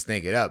wants to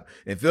stink it up.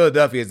 And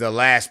Philadelphia is the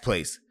last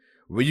place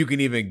where you can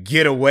even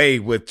get away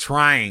with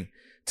trying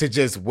to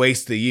just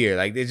waste the year.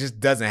 Like, it just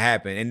doesn't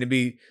happen. And to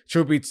be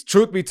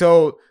truth be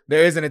told,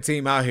 there isn't a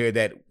team out here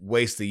that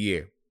wastes a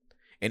year.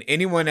 And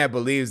anyone that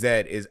believes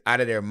that is out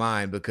of their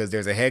mind because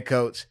there's a head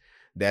coach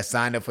that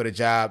signed up for the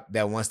job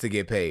that wants to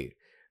get paid.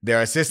 There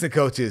are assistant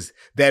coaches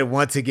that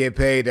want to get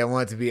paid, that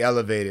want to be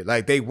elevated.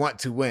 Like, they want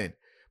to win.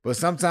 But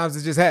sometimes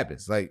it just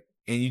happens. Like,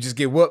 and you just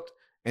get whooped.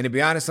 And to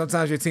be honest,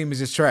 sometimes your team is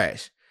just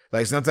trash.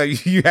 Like,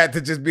 sometimes you have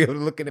to just be able to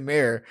look in the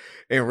mirror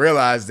and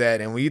realize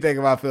that. And when you think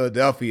about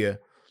Philadelphia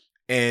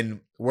and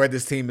where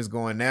this team is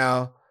going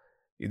now,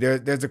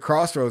 there's a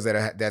crossroads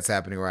that's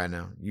happening right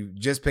now. You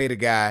just paid a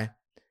guy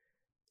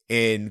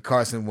in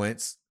Carson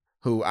Wentz,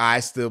 who I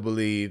still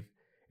believe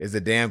is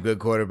a damn good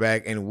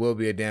quarterback and will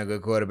be a damn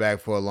good quarterback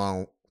for a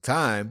long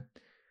time.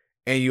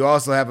 And you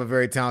also have a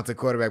very talented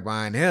quarterback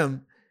behind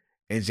him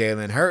in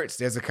Jalen Hurts.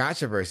 There's a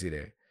controversy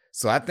there.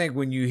 So I think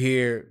when you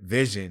hear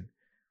vision,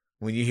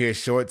 when you hear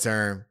short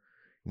term,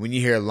 when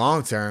you hear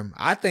long term,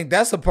 I think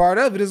that's a part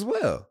of it as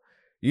well.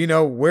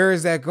 Where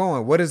is that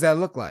going? What does that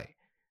look like?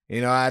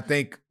 I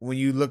think when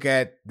you look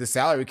at the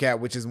salary cap,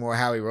 which is more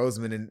Howie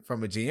Roseman and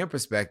from a GM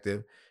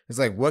perspective, it's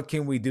like, what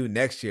can we do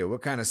next year?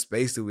 What kind of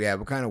space do we have?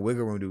 What kind of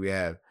wiggle room do we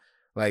have?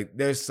 Like,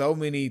 there's so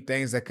many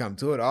things that come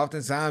to it.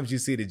 Oftentimes you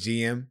see the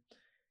GM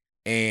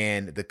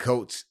and the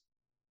coach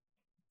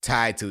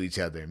tied to each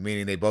other,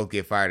 meaning they both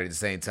get fired at the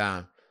same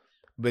time.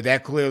 But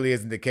that clearly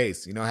isn't the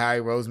case. Howie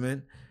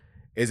Roseman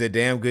is a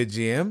damn good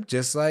GM,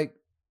 just like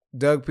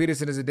Doug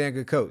Peterson is a damn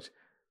good coach.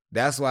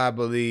 That's why I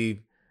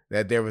believe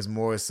that there was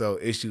more so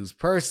issues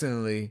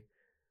personally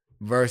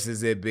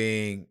versus it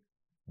being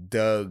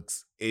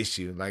Doug's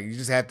issue. Like, you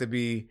just have to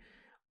be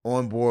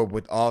on board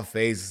with all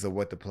phases of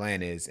what the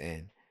plan is.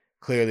 And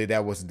clearly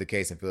that wasn't the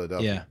case in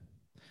Philadelphia.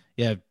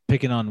 Yeah.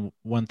 Picking on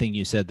one thing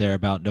you said there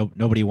about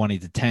nobody wanting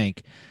to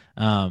tank.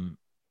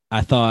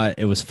 I thought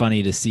it was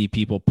funny to see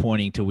people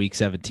pointing to week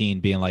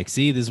 17 being like,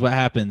 see, this is what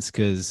happens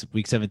because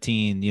week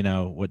 17,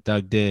 what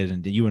Doug did.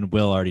 And you and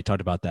Will already talked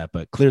about that,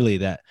 but clearly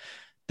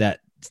that's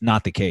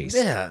not the case.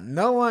 Yeah,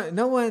 no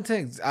one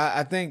thinks.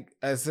 I think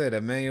I said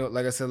Emmanuel,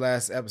 like I said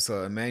last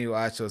episode, Emmanuel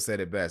Acho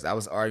said it best. I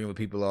was arguing with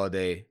people all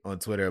day on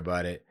Twitter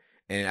about it,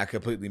 and I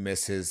completely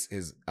missed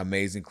his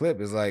amazing clip.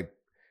 It's like,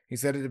 he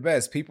said it the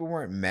best. People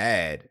weren't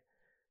mad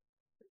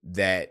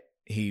that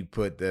he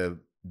put the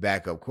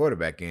backup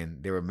quarterback in.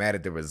 They were mad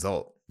at the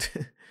result.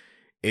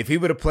 If he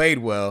would have played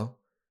well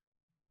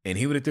and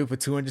he would have threw for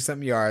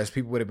 200-something yards,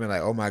 people would have been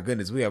like, oh my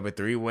goodness, we have a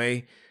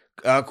 3-way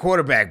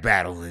quarterback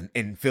battle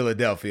in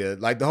Philadelphia.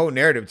 Like, the whole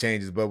narrative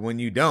changes. But when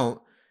you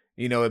don't,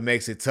 it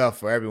makes it tough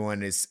for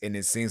everyone. And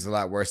it seems a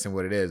lot worse than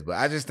what it is. But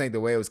I just think the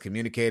way it was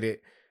communicated,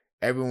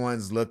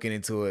 everyone's looking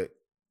into it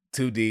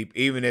too deep.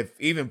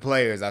 Even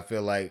players, I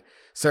feel like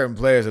certain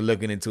players are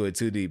looking into it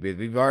too deep. If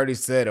we've already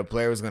said a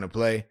player was going to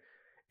play,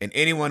 and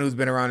anyone who's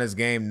been around this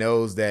game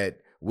knows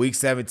that week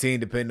 17,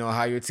 depending on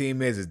how your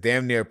team is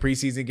damn near a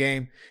preseason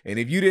game. And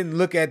if you didn't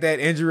look at that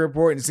injury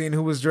report and seeing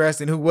who was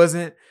dressed and who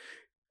wasn't,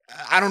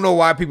 I don't know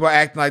why people are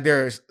acting like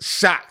they're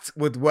shocked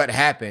with what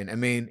happened. I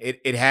mean,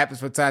 it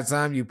happens from time to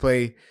time. You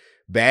play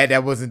bad.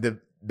 That wasn't the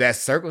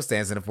best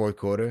circumstance in the fourth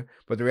quarter.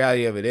 But the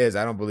reality of it is,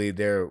 I don't believe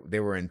they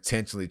were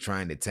intentionally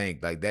trying to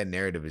tank. Like, that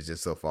narrative is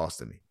just so false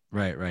to me.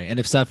 Right, right. And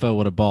if Sutpho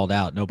would have balled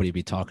out, nobody would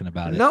be talking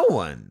about it. No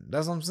one.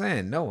 That's what I'm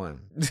saying. No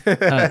one.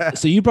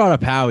 So you brought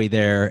up Howie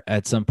there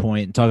at some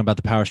point and talking about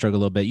the power struggle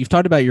a little bit. You've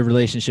talked about your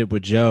relationship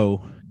with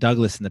Joe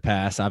Douglas in the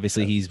past.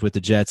 Obviously, he's with the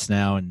Jets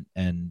now,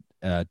 and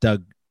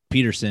Doug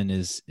Peterson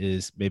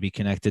is maybe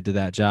connected to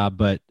that job.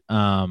 But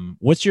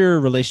what's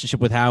your relationship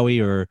with Howie,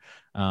 or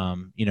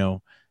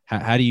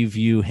how do you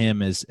view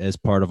him as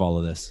part of all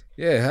of this?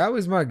 Yeah,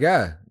 Howie's my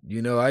guy.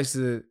 I used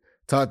to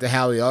talk to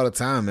Howie all the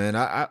time, man.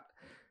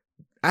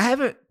 I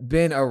haven't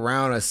been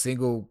around a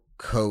single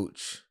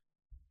coach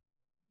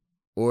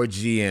or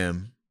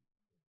GM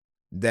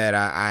that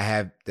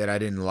I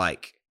didn't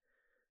like.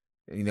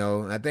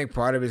 I think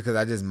part of it is because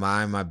I just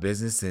mind my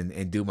business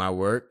and do my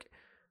work.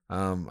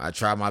 I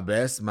try my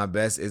best. My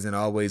best isn't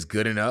always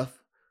good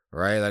enough,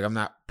 right? Like, I'm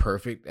not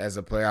perfect as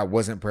a player. I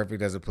wasn't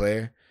perfect as a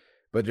player.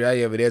 But the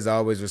reality of it is I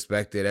always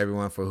respected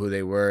everyone for who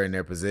they were in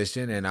their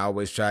position, and I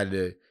always tried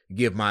to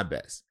give my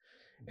best.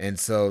 And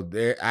so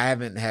I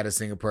haven't had a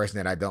single person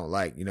that I don't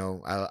like.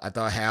 I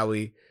thought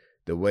Howie,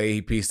 the way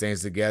he pieced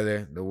things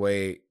together, the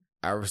way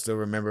I still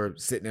remember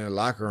sitting in the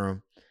locker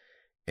room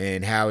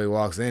and Howie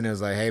walks in and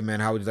was like, "Hey,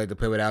 man, how would you like to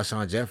play with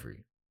Alshon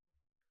Jeffrey?"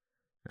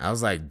 I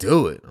was like,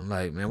 "Do it." I'm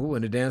like, "Man, we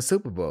won the damn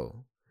Super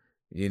Bowl,"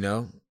 you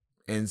know?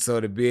 And so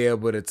to be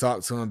able to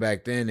talk to him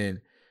back then and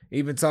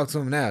even talk to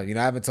him now, I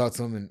haven't talked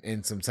to him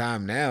in some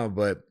time now,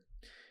 but,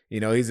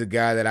 he's a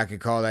guy that I can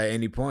call at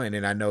any point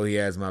and I know he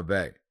has my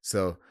back.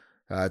 So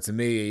to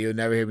me, you'll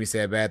never hear me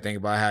say a bad thing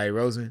about Howie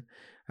Roseman.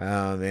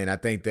 And I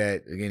think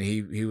that, again,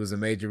 he was a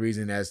major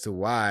reason as to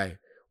why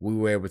we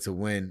were able to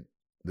win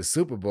the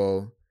Super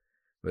Bowl.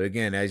 But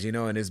again, as you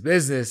know, in this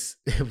business,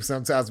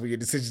 sometimes when your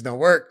decisions don't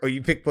work or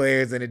you pick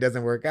players and it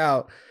doesn't work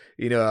out,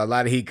 a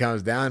lot of heat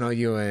comes down on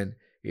you. And,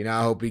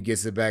 I hope he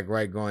gets it back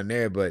right going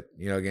there. But,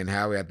 again,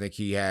 Howie, I think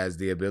he has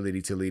the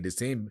ability to lead his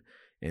team.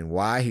 And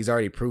why? He's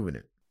already proven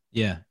it.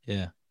 Yeah,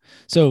 yeah.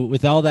 So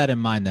with all that in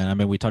mind, then, I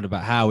mean, we talked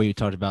about Howie, we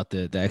talked about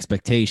the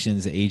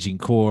expectations, the aging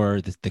core,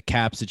 the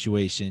cap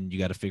situation. You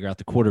got to figure out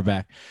the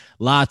quarterback.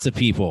 Lots of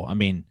people. I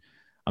mean,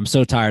 I'm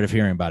so tired of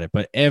hearing about it,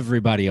 but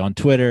everybody on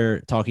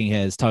Twitter, talking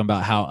heads, talking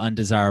about how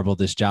undesirable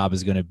this job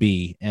is going to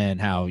be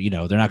and how, they're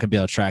not going to be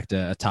able to attract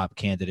a top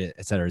candidate,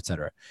 et cetera, et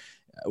cetera.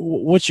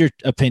 What's your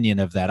opinion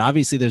of that?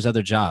 Obviously there's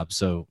other jobs.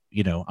 So,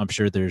 I'm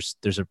sure there's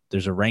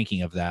a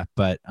ranking of that,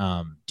 but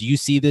do you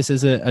see this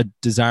as a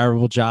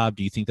desirable job?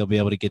 Do you think they'll be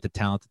able to get the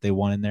talent that they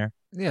want in there?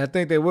 Yeah, I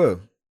think they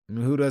will. I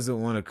mean, who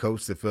doesn't want to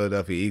coach the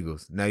Philadelphia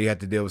Eagles? Now you have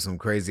to deal with some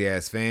crazy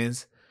ass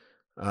fans.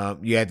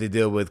 You have to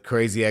deal with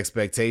crazy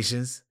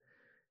expectations.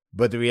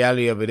 But the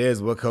reality of it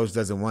is, what coach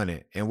doesn't want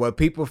it? And what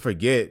people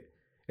forget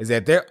is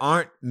that there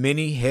aren't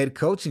many head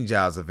coaching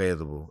jobs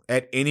available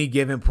at any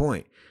given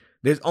point.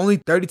 There's only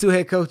 32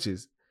 head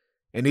coaches.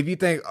 And if you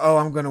think, oh,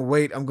 I'm going to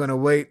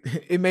wait,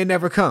 it may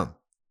never come.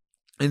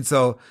 And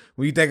so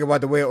when you think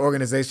about the way an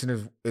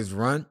organization is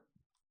run,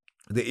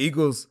 the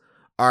Eagles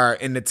are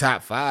in the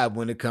top 5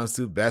 when it comes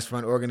to best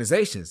run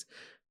organizations.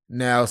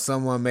 Now,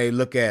 someone may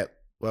look at,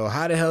 well,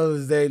 how the hell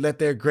does they let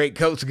their great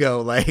coach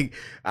go? Like,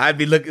 I'd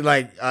be looking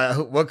like,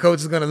 what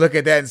coach is going to look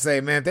at that and say,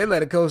 man, if they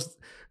let a coach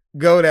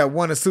go that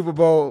won a Super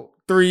Bowl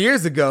 4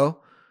 years ago,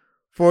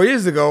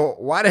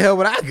 why the hell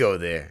would I go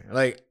there?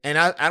 Like, and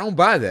I don't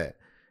buy that.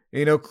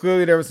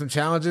 Clearly there were some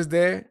challenges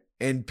there,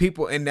 and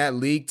people in that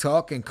league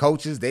talk, and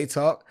coaches, they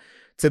talk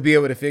to be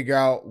able to figure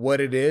out what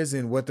it is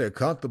and what they're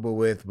comfortable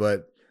with.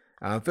 But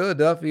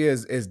Philadelphia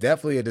is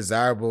definitely a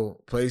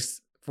desirable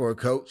place for a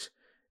coach.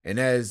 And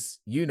as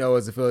you know,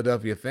 as a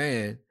Philadelphia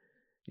fan,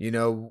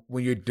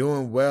 when you're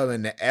doing well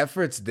and the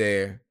effort's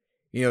there,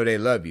 they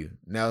love you.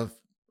 Now,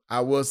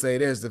 I will say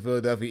this, the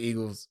Philadelphia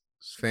Eagles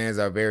fans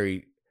are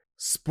very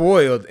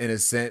spoiled in a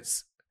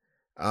sense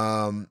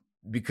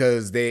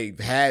because they've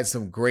had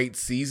some great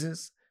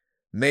seasons.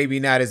 Maybe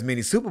not as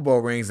many Super Bowl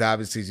rings,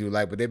 obviously, as you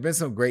like, but there have been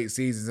some great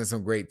seasons and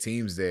some great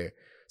teams there.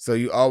 So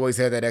you always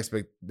have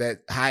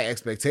that high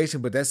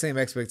expectation, but that same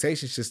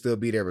expectation should still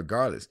be there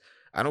regardless.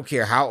 I don't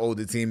care how old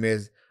the team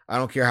is. I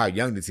don't care how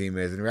young the team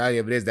is. And the reality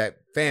of it is that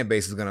fan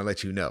base is going to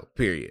let you know,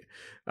 period.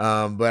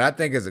 But I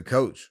think as a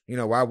coach,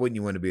 why wouldn't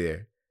you want to be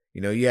there?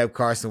 You have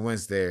Carson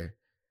Wentz there.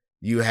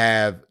 You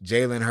have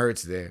Jalen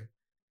Hurts there.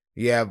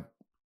 You have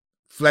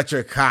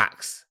Fletcher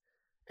Cox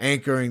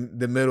anchoring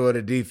the middle of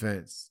the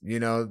defense.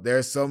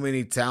 There's so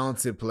many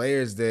talented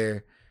players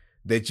there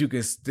that you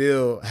can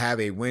still have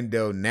a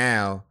window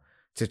now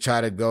to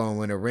try to go and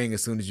win a ring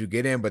as soon as you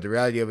get in. But the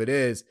reality of it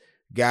is,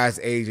 guys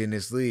age in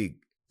this league.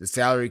 The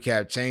salary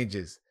cap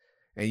changes,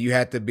 and you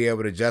have to be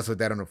able to adjust with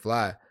that on the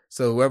fly.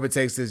 So whoever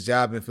takes this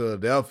job in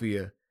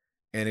Philadelphia,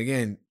 and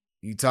again,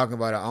 you talking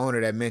about an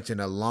owner that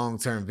mentioned a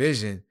long-term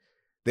vision,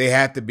 they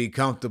have to be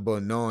comfortable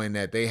knowing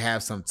that they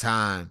have some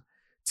time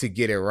to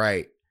get it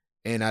right.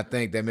 And I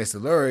think that Mr.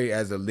 Lurie,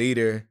 as a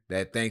leader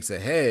that thinks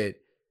ahead,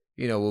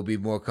 will be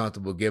more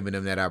comfortable giving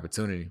them that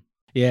opportunity.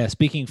 Yeah,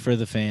 speaking for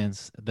the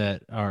fans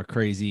that are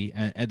crazy,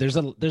 and there's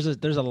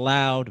a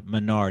loud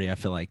minority, I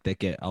feel like, that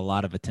get a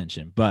lot of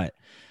attention. But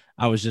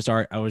I was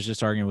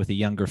just arguing with a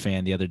younger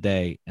fan the other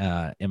day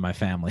in my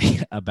family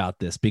about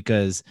this,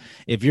 because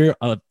if you're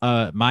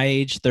my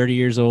age, 30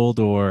 years old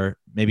or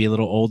maybe a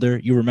little older,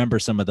 you remember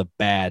some of the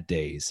bad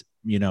days,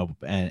 you know,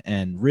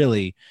 and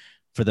really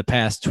for the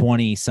past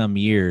 20 some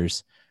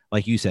years,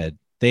 like you said,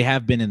 they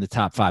have been in the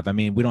top five. I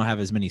mean, we don't have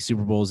as many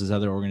Super Bowls as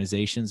other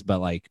organizations, but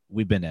like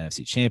we've been to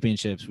NFC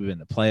championships, we've been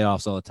to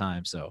playoffs all the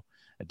time. So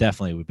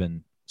definitely we've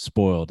been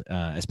spoiled,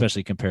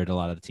 especially compared to a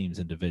lot of the teams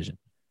in division.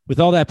 With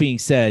all that being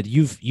said,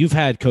 you've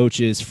had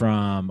coaches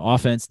from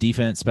offense,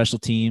 defense, special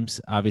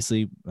teams,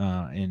 obviously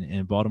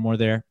in Baltimore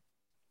there.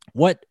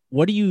 What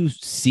do you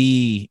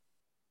see,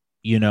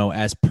 you know,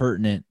 as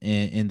pertinent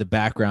in the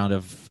background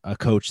of a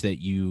coach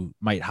that you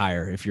might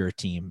hire if you're a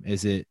team?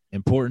 Is it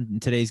important in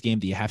today's game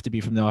that you have to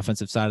be from the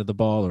offensive side of the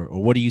ball, or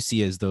what do you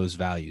see as those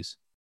values?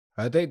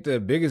 I think the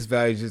biggest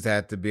value just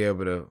have to be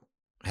able to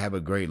have a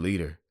great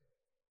leader.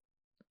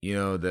 You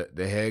know,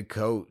 the head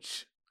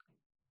coach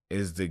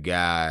is the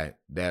guy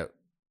that,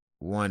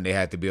 one, they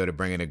have to be able to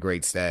bring in a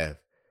great staff,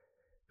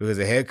 because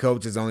the head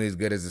coach is only as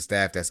good as the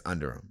staff that's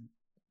under him.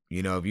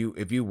 You know,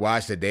 if you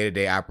watch the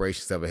day-to-day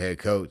operations of a head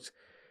coach,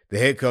 the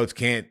head coach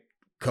can't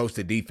coach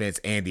the defense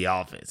and the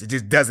offense. It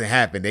just doesn't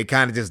happen. They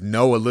kind of just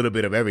know a little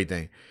bit of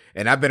everything.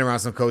 And I've been around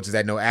some coaches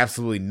that know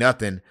absolutely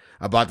nothing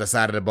about the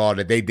side of the ball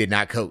that they did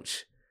not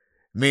coach.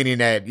 Meaning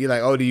that you're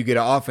like, oh, do you get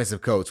an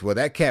offensive coach? Well,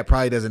 that cat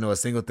probably doesn't know a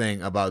single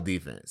thing about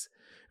defense.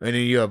 And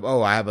then you have,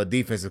 oh, I have a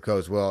defensive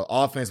coach. Well,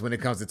 offense, when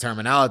it comes to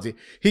terminology,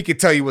 he can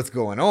tell you what's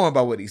going on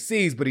about what he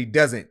sees, but he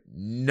doesn't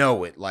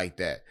know it like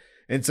that.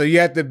 And so you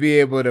have to be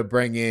able to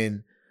bring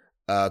in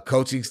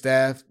coaching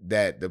staff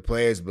that the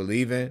players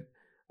believe in.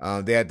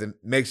 They have to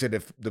make sure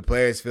that the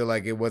players feel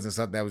like it wasn't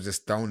something that was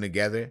just thrown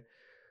together.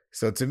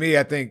 So to me,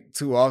 I think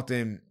too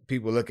often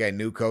people look at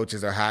new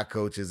coaches or hot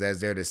coaches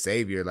as they're the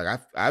savior. Like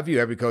I view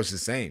every coach the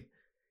same.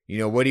 You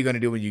know, what are you going to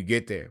do when you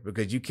get there?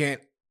 Because you can't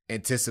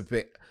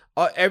anticipate.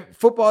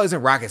 Football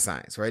isn't rocket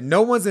science, right?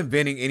 No one's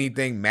inventing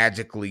anything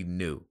magically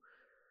new.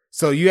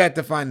 So you have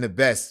to find the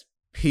best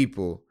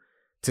people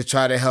to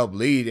try to help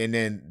lead. And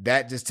then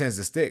that just tends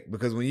to stick,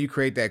 because when you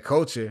create that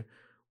culture,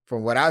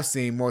 from what I've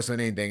seen more so than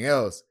anything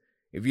else,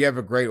 if you have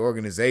a great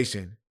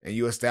organization and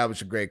you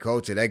establish a great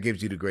culture, that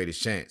gives you the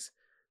greatest chance,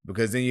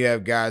 because then you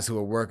have guys who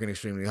are working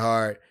extremely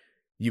hard.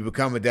 You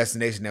become a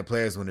destination that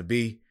players want to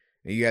be,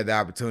 and you have the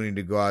opportunity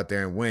to go out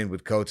there and win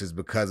with coaches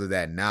because of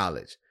that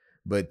knowledge.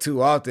 But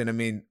too often, I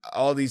mean,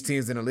 all these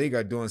teams in the league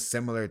are doing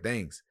similar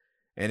things,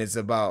 and it's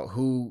about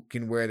who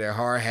can wear their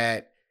hard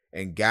hat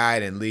and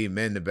guide and lead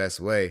men the best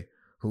way,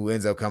 who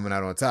ends up coming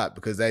out on top.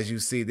 Because as you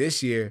see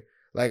this year,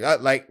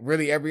 like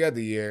really every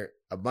other year,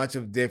 a bunch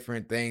of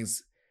different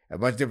things, a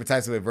bunch of different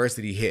types of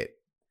adversity hit,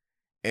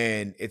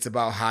 and it's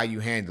about how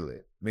you handle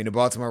it. I mean, the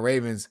Baltimore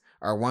Ravens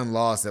are one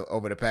loss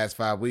over the past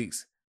 5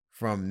 weeks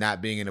from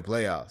not being in the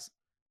playoffs,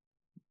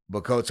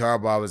 but Coach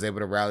Harbaugh was able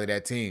to rally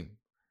that team.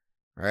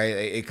 Right?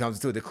 It comes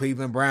to it. The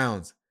Cleveland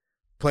Browns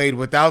played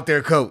without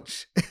their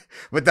coach,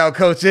 without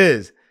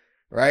coaches,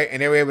 right?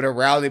 And they were able to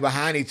rally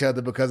behind each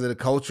other because of the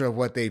culture of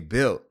what they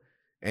built.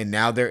 And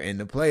now they're in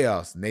the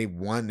playoffs. And they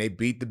won. They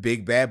beat the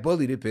big bad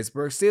bully, the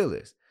Pittsburgh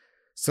Steelers.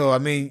 So, I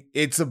mean,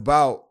 it's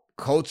about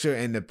culture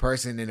and the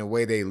person and the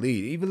way they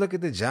lead. Even look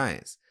at the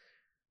Giants,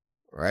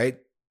 right?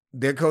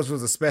 Their coach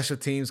was a special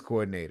teams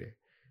coordinator.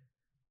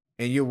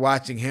 And you're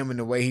watching him and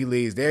the way he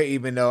leads there,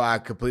 even though I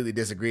completely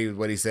disagree with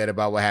what he said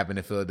about what happened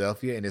in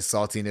Philadelphia and his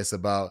saltiness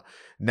about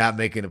not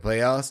making the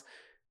playoffs.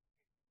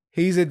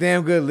 He's a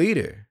damn good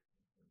leader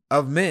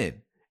of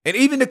men. And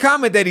even the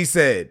comment that he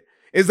said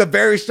is a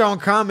very strong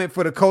comment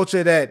for the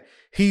culture that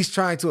he's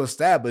trying to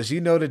establish.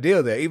 You know the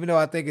deal there. Even though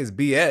I think it's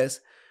BS,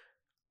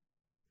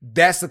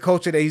 that's the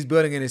culture that he's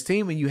building in his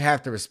team, and you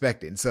have to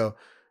respect it. And so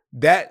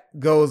that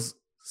goes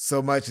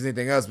so much as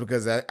anything else,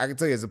 because I can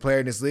tell you, as a player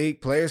in this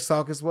league, players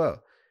talk as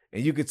well.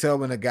 And you can tell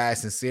when a guy is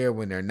sincere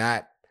when they're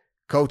not.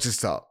 Coaches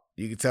talk.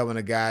 You can tell when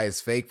a guy is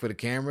fake for the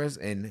cameras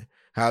and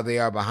how they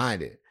are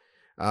behind it.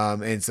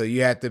 And so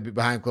you have to be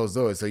behind closed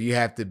doors. So you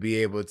have to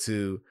be able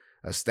to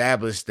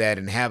establish that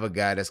and have a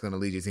guy that's going to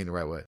lead your team the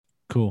right way.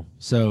 Cool.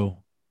 So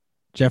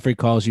Jeffrey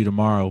calls you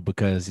tomorrow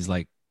because he's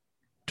like,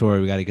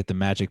 Tori, we got to get the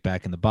magic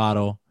back in the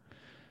bottle.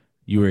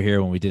 You were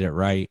here when we did it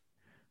right.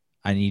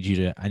 I need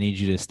you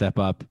to step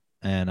up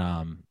and,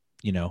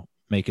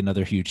 make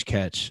another huge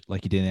catch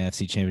like you did in the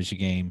NFC Championship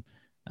game.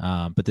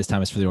 But this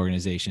time it's for the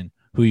organization.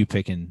 Who are you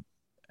picking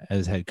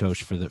as head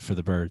coach for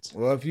the Birds?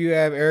 Well, if you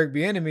have Eric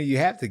Bieniemy, you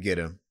have to get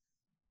him.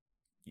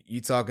 You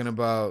talking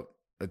about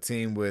a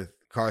team with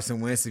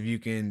Carson Wentz, if you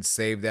can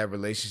save that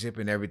relationship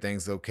and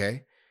everything's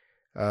okay.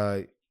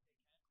 Yeah,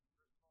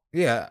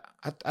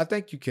 I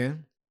think you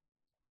can.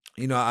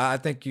 I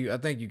think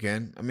you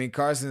can. I mean,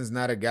 Carson's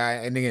not a guy,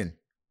 and again,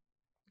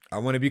 I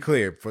want to be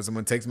clear before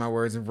someone takes my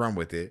words and run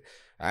with it.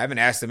 I haven't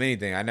asked him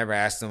anything. I never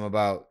asked him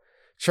about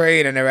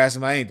trade. I never asked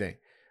him about anything.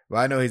 But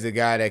I know he's a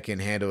guy that can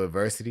handle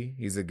adversity.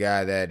 He's a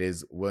guy that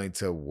is willing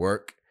to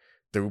work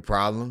through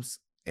problems,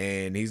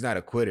 and he's not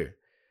a quitter.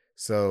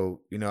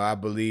 So, I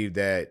believe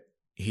that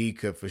he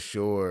could for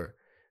sure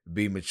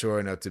be mature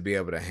enough to be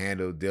able to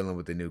handle dealing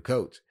with the new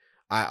coach.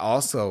 I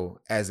also,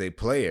 as a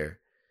player,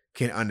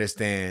 can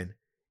understand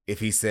if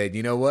he said,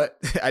 you know what,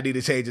 I need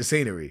to change the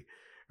scenery,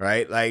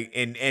 right? Like,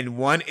 and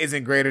one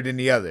isn't greater than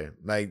the other.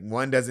 Like,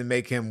 one doesn't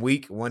make him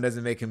weak, one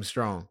doesn't make him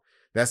strong.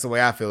 That's the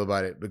way I feel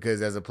about it.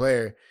 Because as a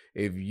player,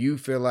 if you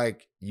feel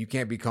like you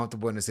can't be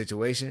comfortable in a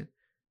situation,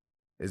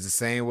 it's the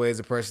same way as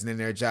a person in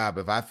their job.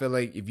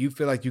 If you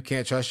feel like you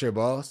can't trust your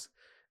boss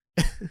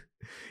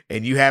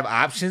and you have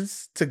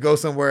options to go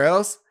somewhere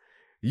else,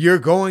 you're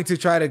going to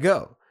try to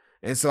go.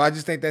 And so I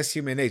just think that's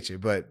human nature,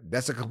 but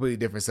that's a completely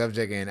different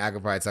subject, and I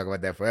could probably talk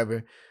about that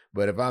forever.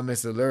 But if I'm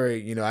Mr.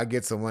 Lurie, I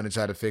get someone to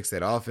try to fix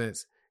that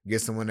offense, get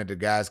someone that the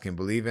guys can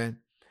believe in.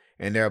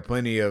 And there are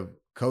plenty of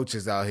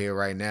coaches out here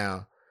right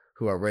now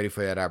who are ready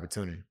for that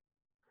opportunity.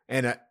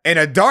 And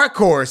a dark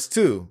horse,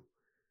 too,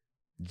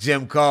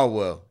 Jim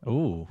Caldwell.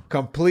 Ooh.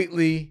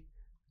 Completely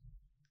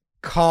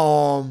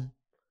calm,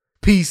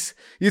 peace.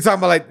 You're talking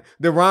about like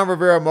the Ron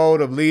Rivera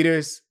mode of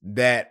leaders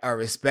that are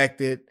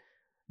respected,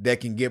 that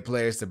can get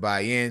players to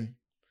buy in,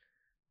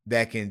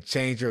 that can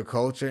change your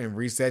culture and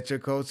reset your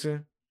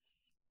culture.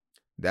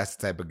 That's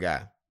the type of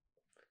guy.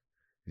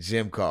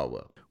 Jim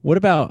Caldwell. What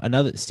about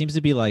another? Seems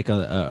to be like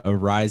a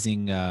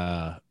rising,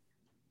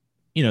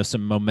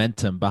 some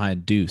momentum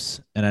behind Deuce.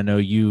 And I know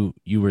you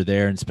were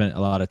there and spent a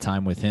lot of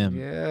time with him.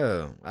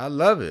 Yeah, I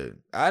love it.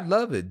 I'd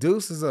love it.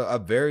 Deuce is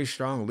a very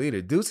strong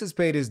leader. Deuce has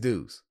paid his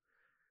dues.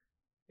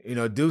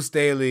 Deuce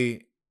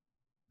Staley,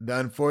 the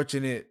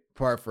unfortunate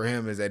part for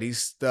him is that he's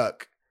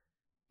stuck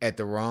at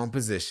the wrong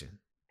position.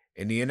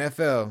 In the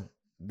NFL,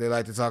 they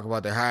like to talk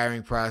about their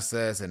hiring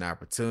process and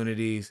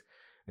opportunities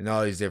and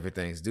all these different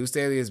things. Deuce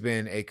Staley has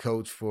been a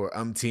coach for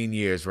umpteen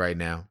years right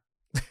now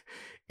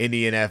in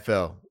the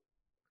NFL.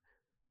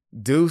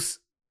 Deuce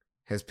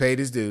has paid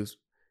his dues,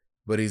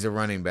 but he's a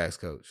running backs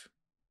coach.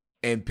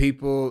 And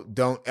people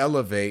don't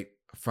elevate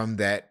from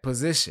that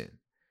position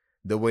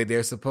the way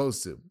they're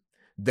supposed to.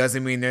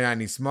 Doesn't mean they're not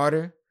any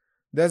smarter.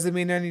 Doesn't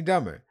mean they're any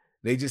dumber.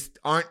 They just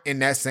aren't in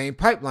that same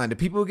pipeline. The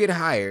people who get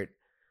hired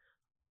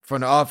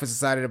from the offensive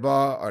side of the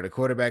ball are the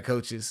quarterback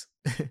coaches,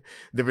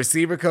 the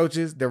receiver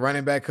coaches, the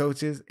running back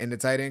coaches, and the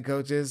tight end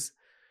coaches.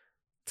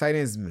 Tight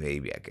ends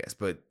maybe, I guess.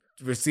 But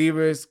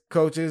receivers,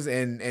 coaches,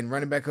 and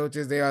running back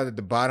coaches, they are at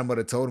the bottom of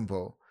the totem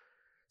pole.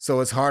 So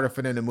it's harder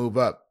for them to move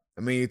up.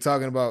 I mean, you're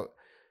talking about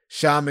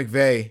Sean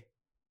McVay,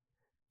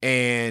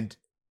 and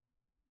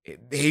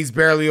he's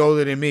barely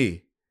older than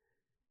me.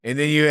 And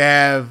then you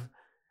have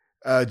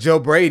Joe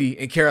Brady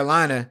in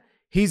Carolina.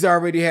 He's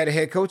already had a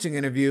head coaching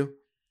interview.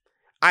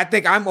 I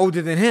think I'm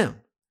older than him.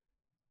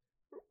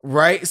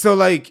 Right? So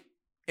they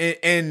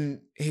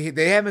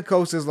haven't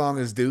coached as long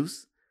as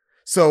Deuce.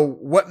 So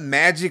what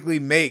magically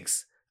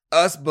makes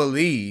us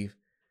believe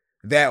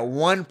that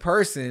one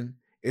person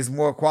is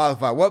more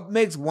qualified? What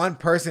makes one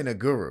person a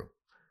guru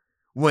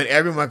when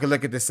everyone can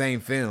look at the same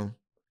film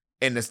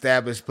and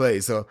establish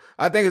plays? So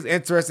I think it's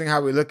interesting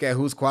how we look at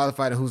who's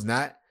qualified and who's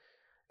not.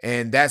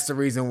 And that's the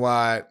reason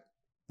why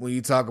when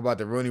you talk about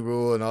the Rooney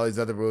Rule and all these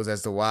other rules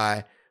as to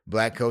why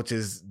black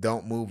coaches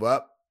don't move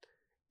up,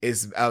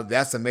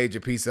 that's a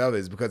major piece of it,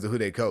 is because of who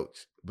they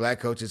coach.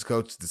 Black coaches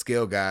coach the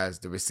skill guys,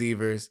 the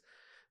receivers,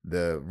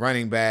 the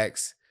running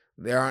backs.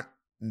 There aren't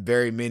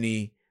very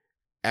many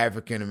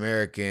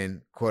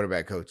African-American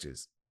quarterback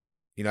coaches.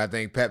 I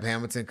think Pep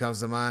Hamilton comes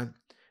to mind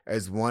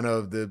as one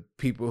of the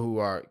people who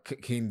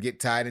can get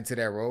tied into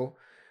that role.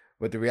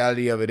 But the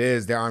reality of it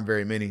is there aren't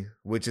very many,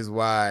 which is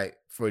why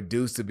for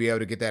Deuce to be able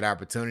to get that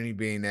opportunity,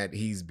 being that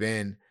he's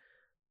been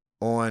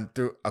on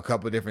through a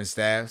couple of different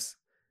staffs,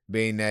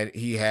 being that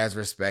he has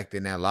respect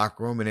in that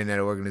locker room and in that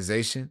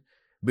organization,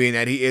 being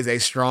that he is a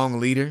strong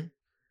leader,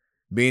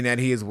 being that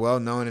he is well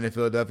known in the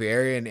Philadelphia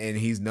area and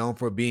he's known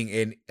for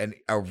being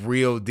a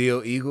real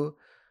deal Eagle,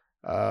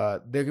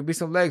 there could be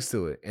some legs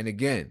to it. And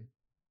again,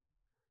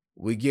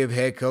 we give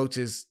head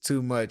coaches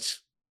too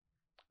much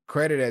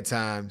credit at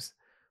times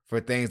for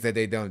things that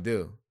they don't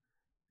do.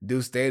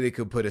 Deuce Staley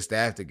could put a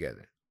staff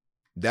together.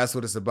 That's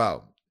what it's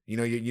about.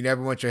 You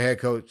never want your head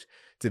coach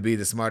to be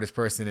the smartest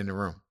person in the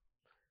room.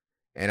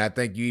 And I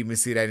think you even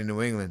see that in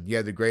New England. You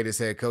have the greatest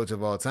head coach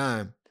of all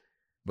time,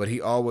 but he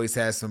always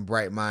has some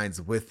bright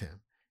minds with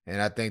him.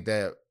 And I think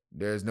that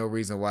there's no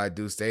reason why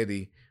Deuce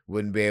Staley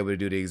wouldn't be able to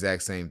do the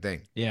exact same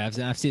thing. Yeah,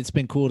 I've seen, it's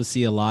been cool to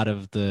see a lot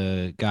of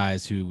the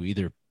guys who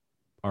either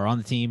are on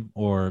the team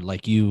or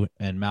like you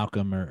and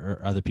Malcolm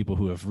or other people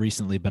who have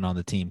recently been on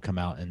the team come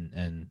out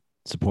and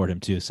support him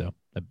too. So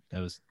that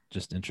was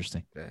just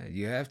interesting.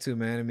 You have to,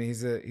 man. I mean,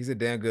 he's a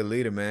damn good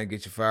leader, man.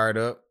 Get you fired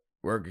up,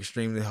 work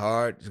extremely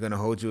hard. He's going to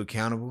hold you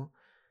accountable.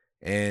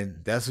 And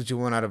that's what you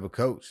want out of a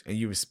coach. And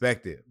you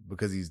respect it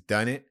because he's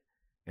done it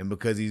and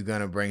because he's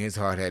going to bring his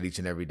hard hat each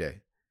and every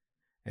day.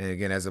 And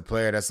again, as a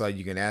player, that's all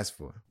you can ask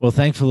for. Well,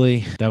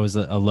 thankfully, that was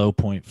a low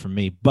point for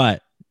me,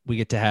 but we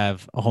get to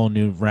have a whole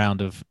new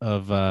round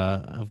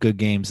of good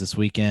games this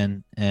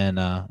weekend. And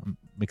I'm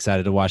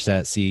excited to watch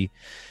that, see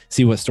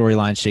what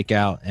storylines shake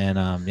out. And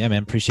yeah,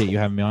 man, appreciate you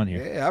having me on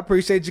here. Yeah, I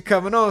appreciate you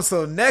coming on.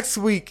 So next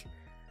week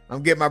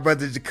I'm getting my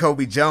brother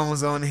Jacoby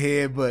Jones on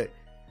here, but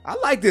I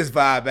like this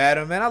vibe,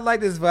 Adam, man. I like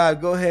this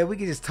vibe. Go ahead. We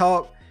can just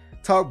talk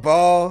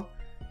ball,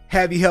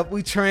 have you help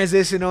we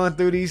transition on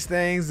through these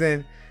things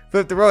and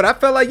flip the road. I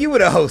felt like you were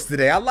the host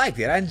today. I liked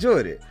it. I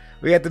enjoyed it.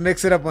 We had to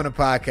mix it up on the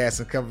podcast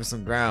and cover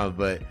some ground,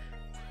 but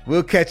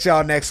we'll catch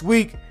y'all next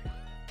week.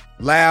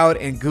 Loud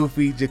and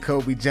goofy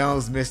Jacoby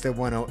Jones, Mr.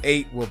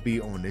 108, will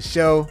be on the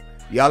show.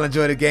 Y'all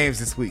enjoy the games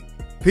this week.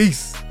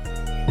 Peace.